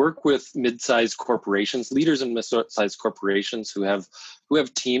 So I work with mid-sized corporations, leaders in mid-sized corporations who have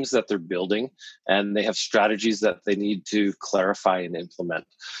teams that they're building and they have strategies that they need to clarify and implement.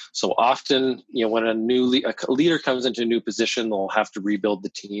 So often, when a leader comes into a new position, they'll have to rebuild the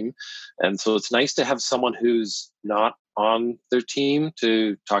team. And so it's nice to have someone who's not on their team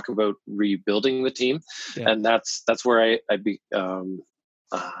to talk about rebuilding the team. Yeah. And that's where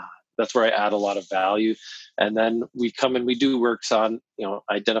that's where I add a lot of value. And then we come and we do works on,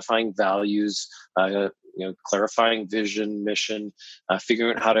 identifying values, clarifying vision, mission,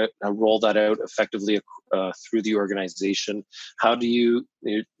 figuring out how to roll that out effectively through the organization. How do you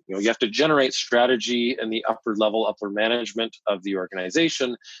have to generate strategy in the upper management of the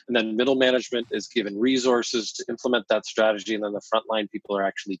organization, and then middle management is given resources to implement that strategy, and then the frontline people are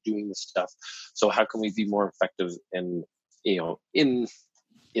actually doing the stuff. So how can we be more effective in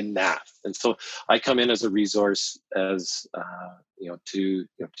that? And so I come in as a resource to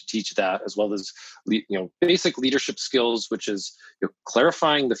teach that, as well as basic leadership skills, which is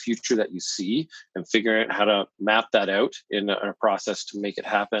clarifying the future that you see and figuring out how to map that out in a process to make it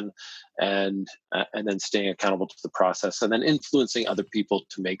happen, and then staying accountable to the process, and then influencing other people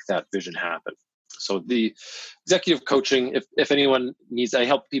to make that vision happen. So the executive coaching, if anyone needs, I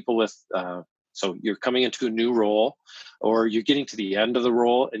help people with so you're coming into a new role, or you're getting to the end of the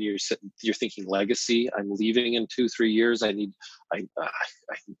role, and you're thinking legacy. I'm leaving in 2-3 years. I need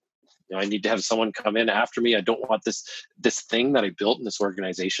to have someone come in after me. I don't want this thing that I built in this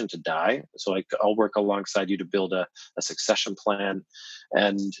organization to die. So I'll work alongside you to build a succession plan.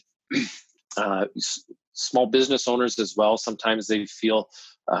 And small business owners as well. Sometimes they feel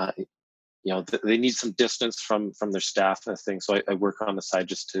they need some distance from their staff and things. So I work on the side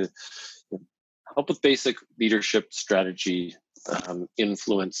just to help with basic leadership strategy,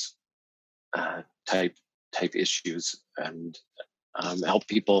 influence type issues, and help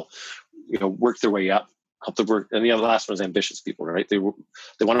people work their way up, help them work. And the last one is ambitious people, right? They want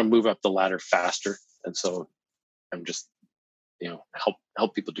to move up the ladder faster, and so I'm just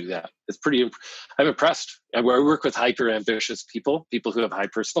help people do that. It's I'm impressed. I work with hyper ambitious people who have high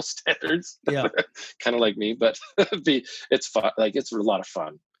personal standards, kind of like me, but it's fun. Like, it's a lot of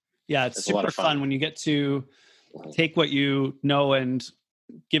fun. Yeah, it's super fun when you get to take what you know and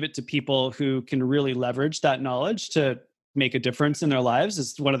give it to people who can really leverage that knowledge to make a difference in their lives.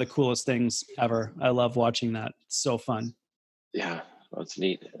 It's one of the coolest things ever. I love watching that. It's so fun. Yeah, that's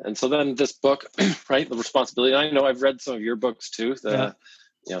neat. And so then this book, right, the responsibility. I know I've read some of your books too.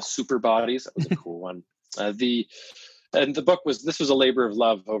 Super Bodies. That was a cool one. The book was a labor of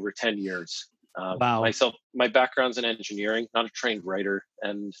love over 10 years. Wow. My background's in engineering, not a trained writer,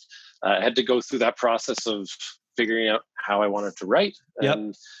 and I had to go through that process of figuring out how I wanted to write. Yep.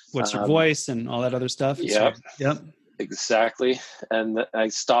 And what's your voice and all that other stuff. Yep. Yep. Exactly. And I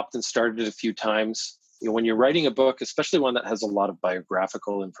stopped and started it a few times. When you're writing a book, especially one that has a lot of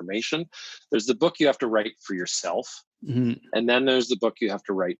biographical information, there's the book you have to write for yourself, and then there's the book you have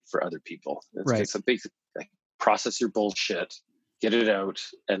to write for other people. It's a basic process your bullshit, get it out,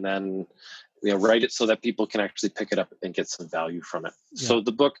 and then write it so that people can actually pick it up and get some value from it. Yeah. So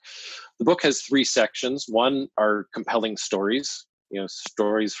the book has 3 sections. One are compelling stories,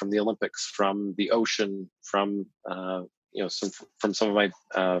 stories from the Olympics, from the ocean, from some of my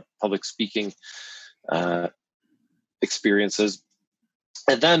public speaking experiences.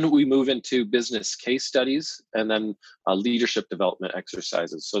 And then we move into business case studies, and then leadership development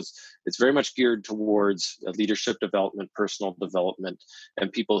exercises. So it's very much geared towards leadership development, personal development,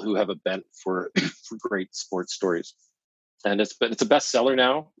 and people who have a bent for great sports stories. And it's a bestseller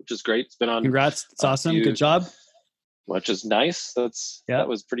now, which is great. It's been on. Congrats! It's awesome. Good job. Which is nice. That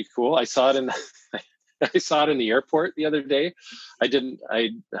was pretty cool. I saw it in the airport the other day. What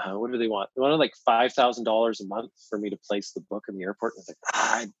do they want? They wanted like $5,000 a month for me to place the book in the airport. And I was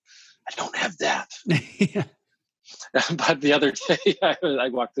like, I don't have that. Yeah. But the other day I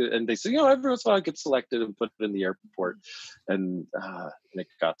walked in and they said, every once in a while I get selected and put it in the airport, and it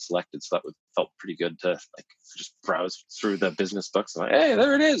got selected. So that felt pretty good to just browse through the business books. And hey,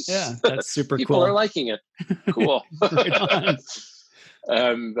 there it is. Yeah, that's super People cool. are liking it. Cool. Right on.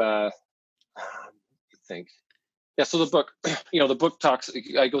 And think. Yeah, so the book talks,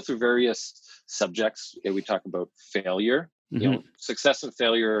 I go through various subjects. We talk about failure. Mm-hmm. Success and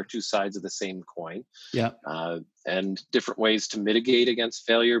failure are 2 sides of the same coin. Yeah. And different ways to mitigate against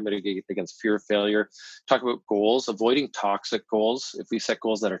failure, mitigate against fear of failure. Talk about goals, avoiding toxic goals. If we set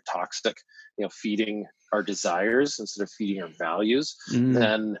goals that are toxic, feeding our desires instead of feeding our values,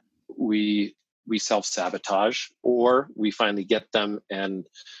 then we self-sabotage, or we finally get them and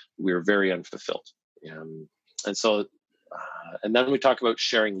we're very unfulfilled. And so, and then we talk about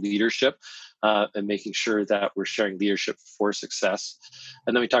sharing leadership and making sure that we're sharing leadership for success.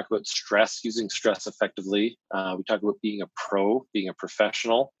 And then we talk about stress, using stress effectively. We talk about being a pro, being a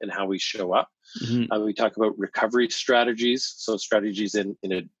professional, and how we show up. Mm-hmm. We talk about recovery strategies. So strategies in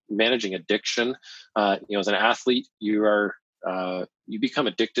managing addiction. As an athlete, you become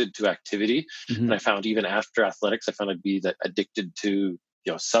addicted to activity. Mm-hmm. And I found even after athletics, I'd be addicted to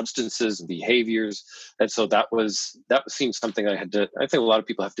substances and behaviors. And so that seemed something I think a lot of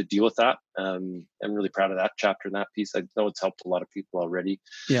people have to deal with that. I'm really proud of that chapter and that piece. I know it's helped a lot of people already.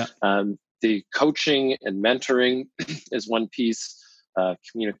 Yeah. The coaching and mentoring is one piece,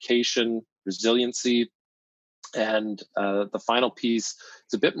 communication, resiliency. And the final piece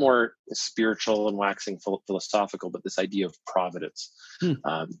is a bit more spiritual and waxing philosophical, but this idea of providence,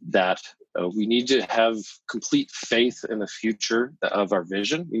 that we need to have complete faith in the future of our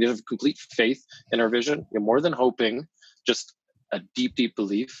vision. We need to have complete faith in our vision, more than hoping, just a deep, deep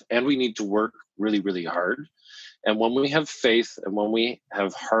belief. And we need to work really, really hard. And when we have faith and when we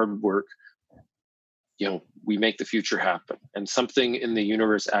have hard work, we make the future happen, and something in the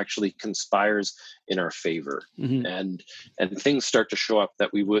universe actually conspires in our favor. Mm-hmm. And things start to show up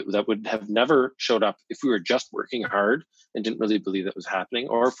that would have never showed up if we were just working hard and didn't really believe that was happening,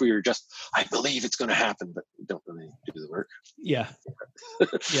 or if we were just, I believe it's going to happen, but we don't really do the work. Yeah.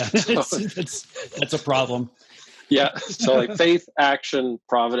 Yeah. That's a problem. Yeah. So faith, action,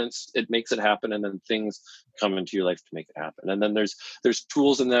 providence, it makes it happen. And then things come into your life to make it happen. And then there's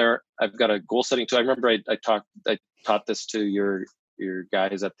tools in there. I've got a goal setting tool. I remember I taught this to your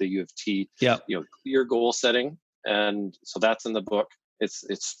guys at the U of T, clear goal setting. And so that's in the book. It's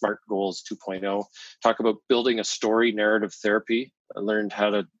SMART Goals 2.0. Talk about building a story, narrative therapy. I learned how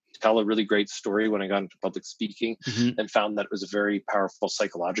to tell a really great story when I got into public speaking, and found that it was a very powerful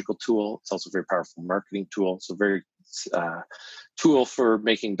psychological tool. It's also a very powerful marketing tool. So very tool for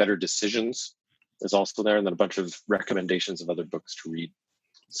making better decisions is also there. And then a bunch of recommendations of other books to read.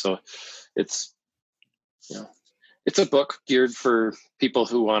 So it's a book geared for people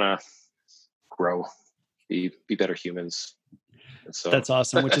who want to grow, be better humans. So that's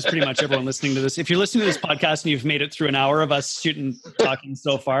awesome, which is pretty much everyone listening to this. If you're listening to this podcast and you've made it through an hour of us talking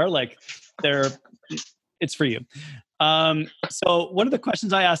so far, it's for you. So one of the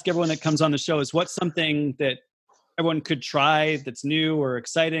questions I ask everyone that comes on the show is, what's something that everyone could try that's new or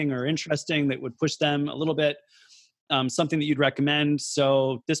exciting or interesting that would push them a little bit, something that you'd recommend?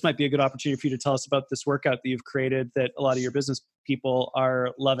 So this might be a good opportunity for you to tell us about this workout that you've created that a lot of your business people are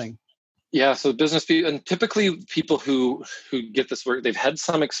loving. Yeah, so business people, and typically people who get this work, they've had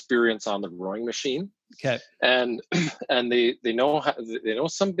some experience on the rowing machine. Okay. And they know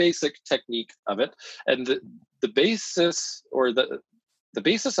some basic technique of it, and the basis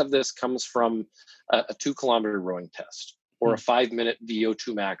of this comes from a 2-kilometer rowing test or a 5-minute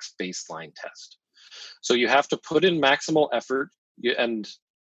VO2 max baseline test. So you have to put in maximal effort, and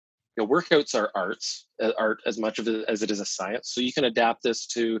workouts are art as much of it as it is a science. So you can adapt this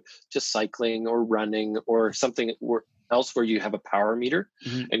to cycling or running or something elsewhere you have a power meter,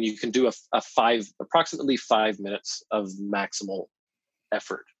 and you can do approximately 5 minutes of maximal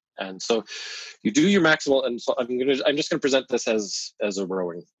effort. And so you do your maximal, and so I'm just gonna present this as a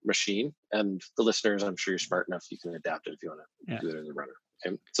rowing machine, and the listeners, I'm sure you're smart enough, you can adapt it if you want to do it as a runner.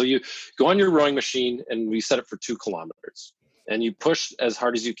 Okay, so you go on your rowing machine, and we set it for 2 kilometers, and you push as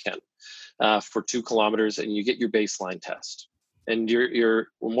hard as you can for 2 kilometers, and you get your baseline test. And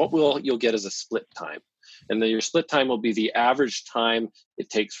you'll get is a split time, and then your split time will be the average time it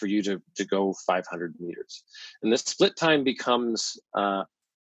takes for you to go 500 meters. And this split time becomes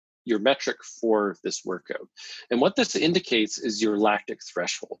your metric for this workout. And what this indicates is your lactic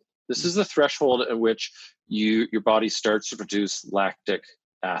threshold. This is the threshold at which your body starts to produce lactic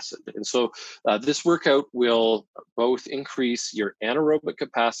acid. And so this workout will both increase your anaerobic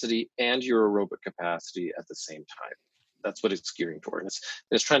capacity and your aerobic capacity at the same time. That's what it's gearing toward. And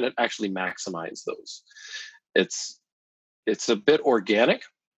it's trying to actually maximize those. It's a bit organic,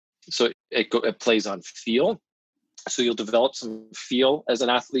 so it plays on feel. So you'll develop some feel as an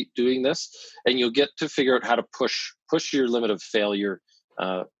athlete doing this, and you'll get to figure out how to push your limit of failure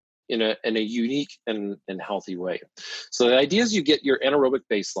in a unique and healthy way. So the idea is you get your anaerobic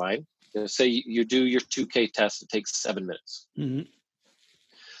baseline. Say you do your 2K test, it takes 7 minutes.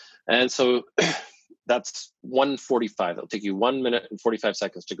 And so that's 1:45. It'll take you 1 minute and 45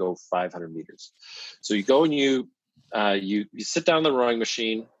 seconds to go 500 meters. So you go and you sit down the rowing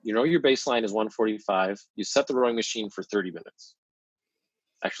machine. You know your baseline is 1:45. You set the rowing machine for 30 minutes.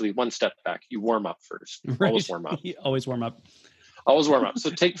 Actually, one step back. You warm up first. Right. Always warm up. Always warm up. Always warm up. So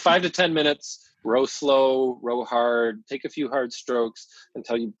take 5 to 10 minutes. Row slow, row hard. Take a few hard strokes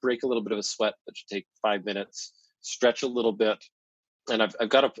until you break a little bit of a sweat. That should take 5 minutes. Stretch a little bit. And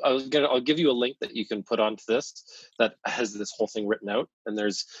I'll give you a link that you can put onto this that has this whole thing written out. And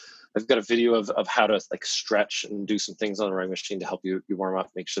I've got a video of how to like stretch and do some things on the rowing machine to help you warm up,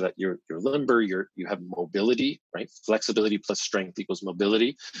 make sure that you're limber, you have mobility, right? Flexibility plus strength equals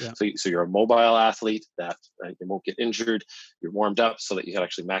mobility. Yeah. So you're a mobile athlete that you won't get injured. You're warmed up so that you can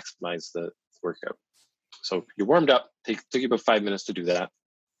actually maximize the workout. So you're warmed up. Took you about 5 minutes to do that.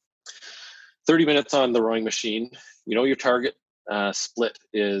 30 minutes on the rowing machine. You know your target split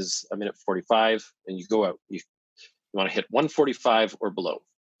is 1:45, and you go out. You want to hit 1:45 or below.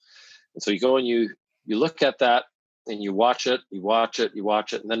 And so you go and you look at that, and you watch it,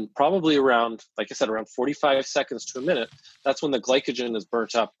 and then probably around, like I said, around 45 seconds to a minute, that's when the glycogen is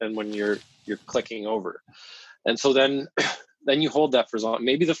burnt up and when you're clicking over. And so then you hold that for as long.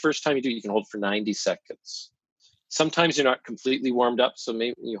 Maybe the first time you do, you can hold for 90 seconds. Sometimes you're not completely warmed up, so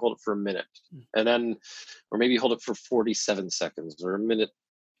maybe you hold it for a minute, and then, or maybe you hold it for 47 seconds or a minute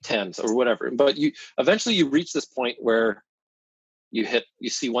 10 or whatever. But eventually you reach this point where you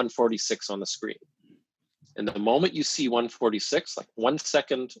see 1:46 on the screen. And the moment you see 1:46, like 1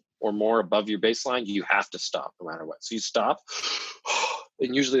 second or more above your baseline, you have to stop no matter what. So you stop,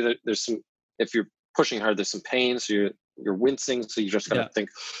 and usually there's some, if you're pushing hard, there's some pain, so you're wincing, so you just gotta think,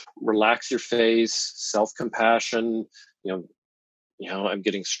 relax your face, self-compassion, I'm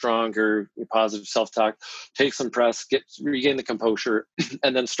getting stronger, positive self-talk, take some breaths, regain the composure,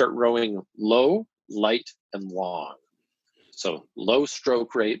 and then start rowing low, light, and long. So low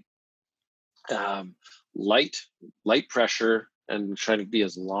stroke rate, light pressure, and trying to be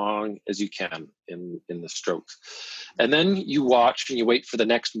as long as you can in the strokes. And then you watch and you wait for the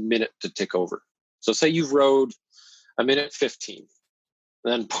next minute to tick over. So say you've rowed 1:15,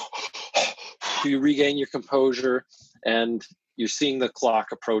 then you regain your composure, and you're seeing the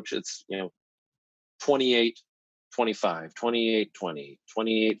clock approach. It's 28:25, 28:20,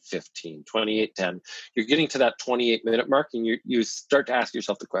 28:15, 28:10. You're getting to that 28-minute mark, and you start to ask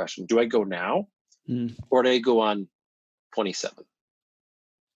yourself the question: do I go now, or do I go on 27?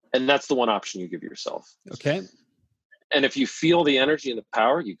 And that's the one option you give yourself. Okay. And if you feel the energy and the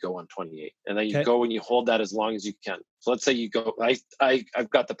power, you go on 28, and then you go and you hold that as long as you can. So let's say you go, I've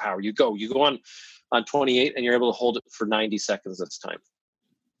got the power. You go on 28, and you're able to hold it for 90 seconds this time.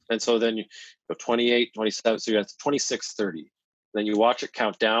 And so then you go 28, 27, so you're at 26:30. Then you watch it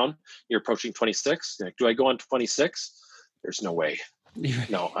count down. You're approaching 26. You're like, do I go on 26? There's no way.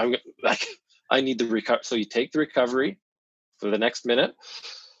 No, I need the recover. So you take the recovery for the next minute,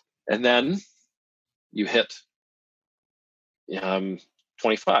 and then you hit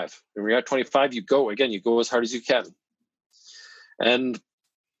 25. When you're at 25, you go as hard as you can. And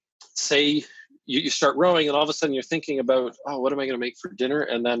say you start rowing, and all of a sudden you're thinking about, what am I going to make for dinner?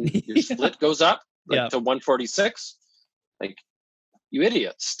 And then your split goes up to 1:46. Like, you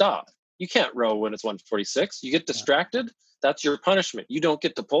idiot, stop. You can't row when it's 1:46. You get distracted. That's your punishment. You don't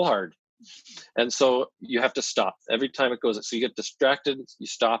get to pull hard. And so you have to stop every time it goes. So you get distracted, you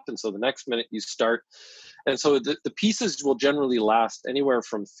stop. And so the next minute you start. And so the pieces will generally last anywhere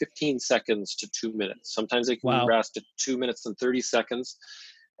from 15 seconds to 2 minutes. Sometimes they can last to 2 minutes and 30 seconds.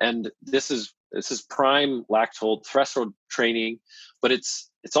 And this is prime lactate threshold training, but it's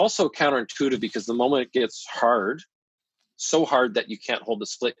also counterintuitive because the moment it gets hard, so hard that you can't hold the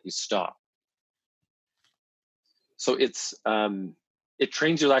split, you stop. So it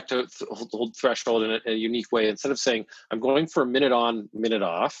trains your lactate hold threshold in a unique way. Instead of saying, I'm going for a minute on, minute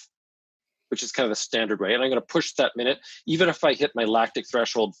off, which is kind of the standard way, and I'm going to push that minute, even if I hit my lactic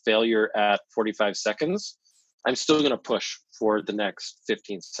threshold failure at 45 seconds, I'm still going to push for the next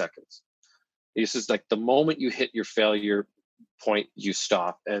 15 seconds. This is like the moment you hit your failure point, you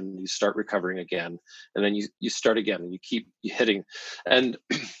stop and you start recovering again. And then you start again and you keep hitting. And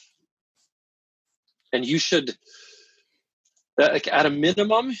you should, like at a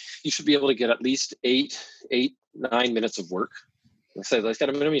minimum, you should be able to get at least 9 minutes of work. I say, like at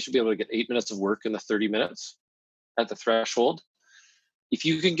a minimum, you should be able to get 8 minutes of work in the 30 minutes at the threshold. If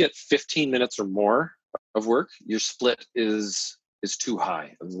you can get 15 minutes or more of work, your split is too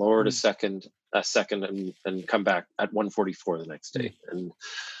high, and lower a second and come back at 144 the next day. And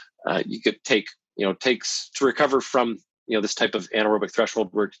you could takes to recover from this type of anaerobic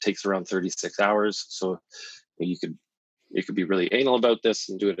threshold work takes around 36 hours. So you could be really anal about this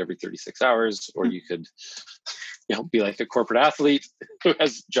and do it every 36 hours, or you could be like a corporate athlete who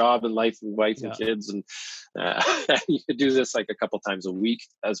has job and life and wife and kids, and you could do this like a couple times a week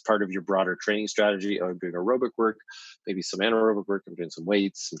as part of your broader training strategy. I'm doing aerobic work, maybe some anaerobic work, I'm doing some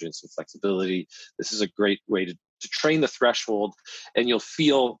weights, I'm doing some flexibility. This is a great way to train the threshold, and you'll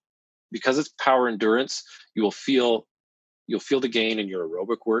feel, because it's power endurance, you'll feel the gain in your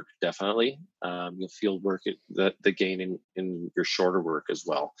aerobic work, definitely. You'll feel the gain in your shorter work as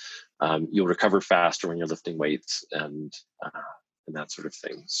well. You'll recover faster when you're lifting weights and that sort of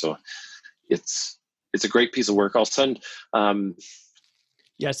thing. So it's a great piece of work. I'll send. Send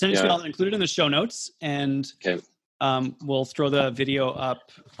it to me. I'll include it in the show notes, and we'll throw the video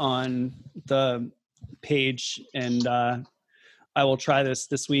up on the page, and I will try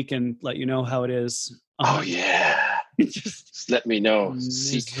this week and let you know how it is. Oh yeah. Just let me know.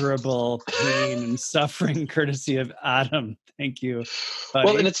 Miserable pain and suffering courtesy of Adam. Thank you. Buddy.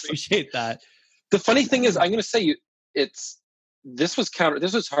 Well, and appreciate that. The funny thing is, I'm going to say this was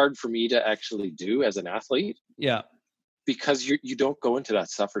hard for me to actually do as an athlete. Yeah. Because you don't go into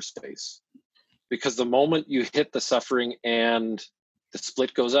that suffer space. Because the moment you hit the suffering and the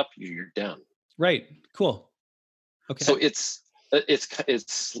split goes up, you're done. Right. Cool. Okay. So it's a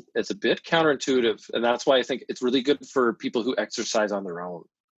bit counterintuitive, and that's why I think it's really good for people who exercise on their own.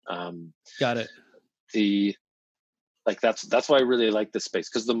 Got it. That's why I really like this space,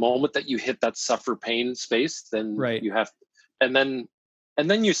 because the moment that you hit that suffer pain space, then you have, and then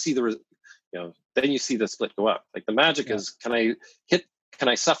you see then you see the split go up. Like the magic is, can I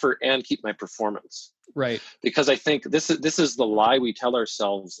suffer and keep my performance? Right. Because I think this is the lie we tell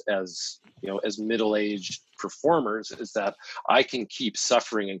ourselves as middle-aged performers, is that I can keep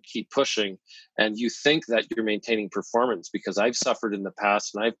suffering and keep pushing, and you think that you're maintaining performance because I've suffered in the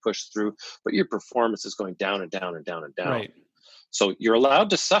past and I've pushed through, but your performance is going down and down and down and down. Right. So you're allowed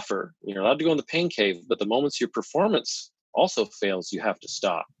to suffer, you're allowed to go in the pain cave, but the moments your performance also fails, you have to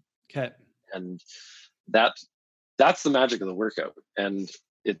stop. Okay. And that's the magic of the workout. And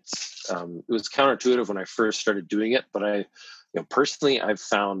it was counterintuitive when I first started doing it, but personally I've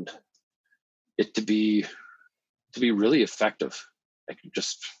found it to be really effective. It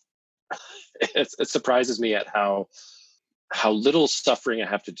surprises me at how little suffering I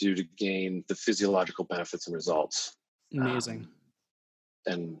have to do to gain the physiological benefits and results. Amazing.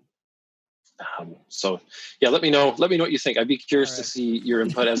 So let me know what you think. I'd be curious to see your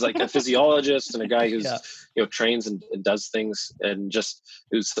input as like a physiologist and a guy who's trains and does things, and just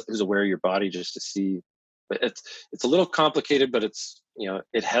who's aware of your body, just to see. But it's a little complicated, but it's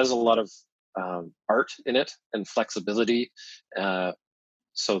it has a lot of art in it and flexibility,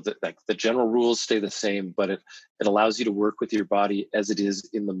 so that like the general rules stay the same, but it allows you to work with your body as it is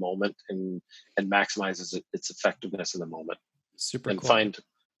in the moment, and maximizes its effectiveness in the moment. Super and cool.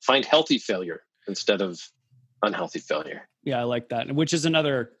 Find healthy failure instead of unhealthy failure. Yeah, I like that. Which is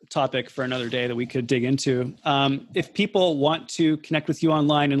another topic for another day that we could dig into. If people want to connect with you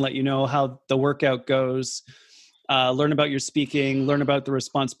online and let you know how the workout goes, learn about your speaking, learn about the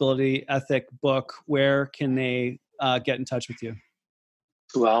Responsibility Ethic book, where can they get in touch with you?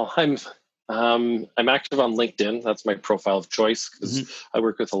 Well, I'm active on LinkedIn. That's my profile of choice, because I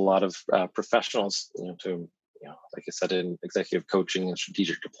work with a lot of professionals to like I said, in executive coaching and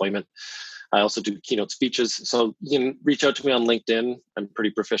strategic deployment. I also do keynote speeches. So you can reach out to me on LinkedIn. I'm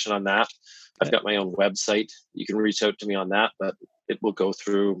pretty proficient on that. I've got my own website. You can reach out to me on that, but it will go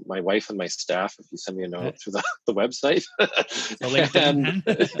through my wife and my staff if you send me a note through the website. So LinkedIn.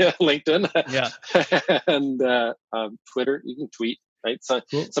 LinkedIn. Yeah. And Twitter. You can tweet. Right. So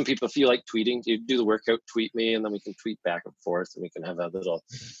Cool. Some people feel like tweeting. You do the workout, tweet me, and then we can tweet back and forth, and we can have a little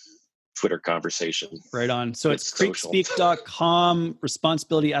Twitter conversation. Right on. So it's kreekspeak.com,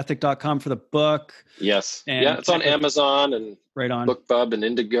 responsibilityethic.com for the book. Yes. And yeah, it's on Amazon and right on BookBub and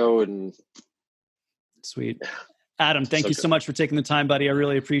Indigo and sweet. Adam, thank you so much for taking the time, buddy. I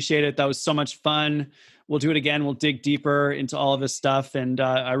really appreciate it. That was so much fun. We'll do it again. We'll dig deeper into all of this stuff. And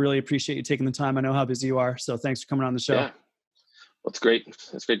I really appreciate you taking the time. I know how busy you are. So thanks for coming on the show. Yeah. Well, it's great.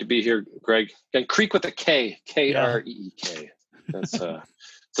 It's great to be here, Greg. And Kreek with a K, K-R-E-E-K. That's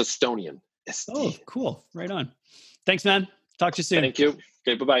it's Estonian. Oh, cool. Right on. Thanks, man. Talk to you soon. Thank you.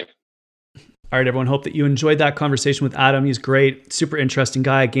 Okay, bye-bye. All right, everyone. Hope that you enjoyed that conversation with Adam. He's great, super interesting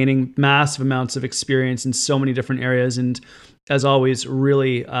guy, gaining massive amounts of experience in so many different areas. And as always,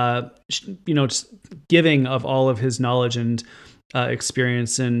 really, just giving of all of his knowledge and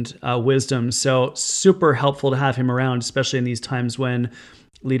experience and wisdom. So super helpful to have him around, especially in these times when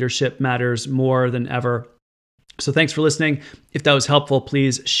leadership matters more than ever. So thanks for listening. If that was helpful,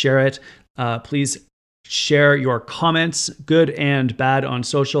 please share it. Please share your comments, good and bad, on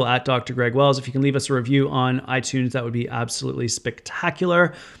social at Dr. Greg Wells. If you can leave us a review on iTunes, that would be absolutely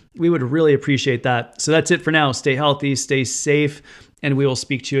spectacular. We would really appreciate that. So that's it for now. Stay healthy, stay safe, and we will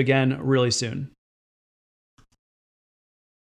speak to you again really soon.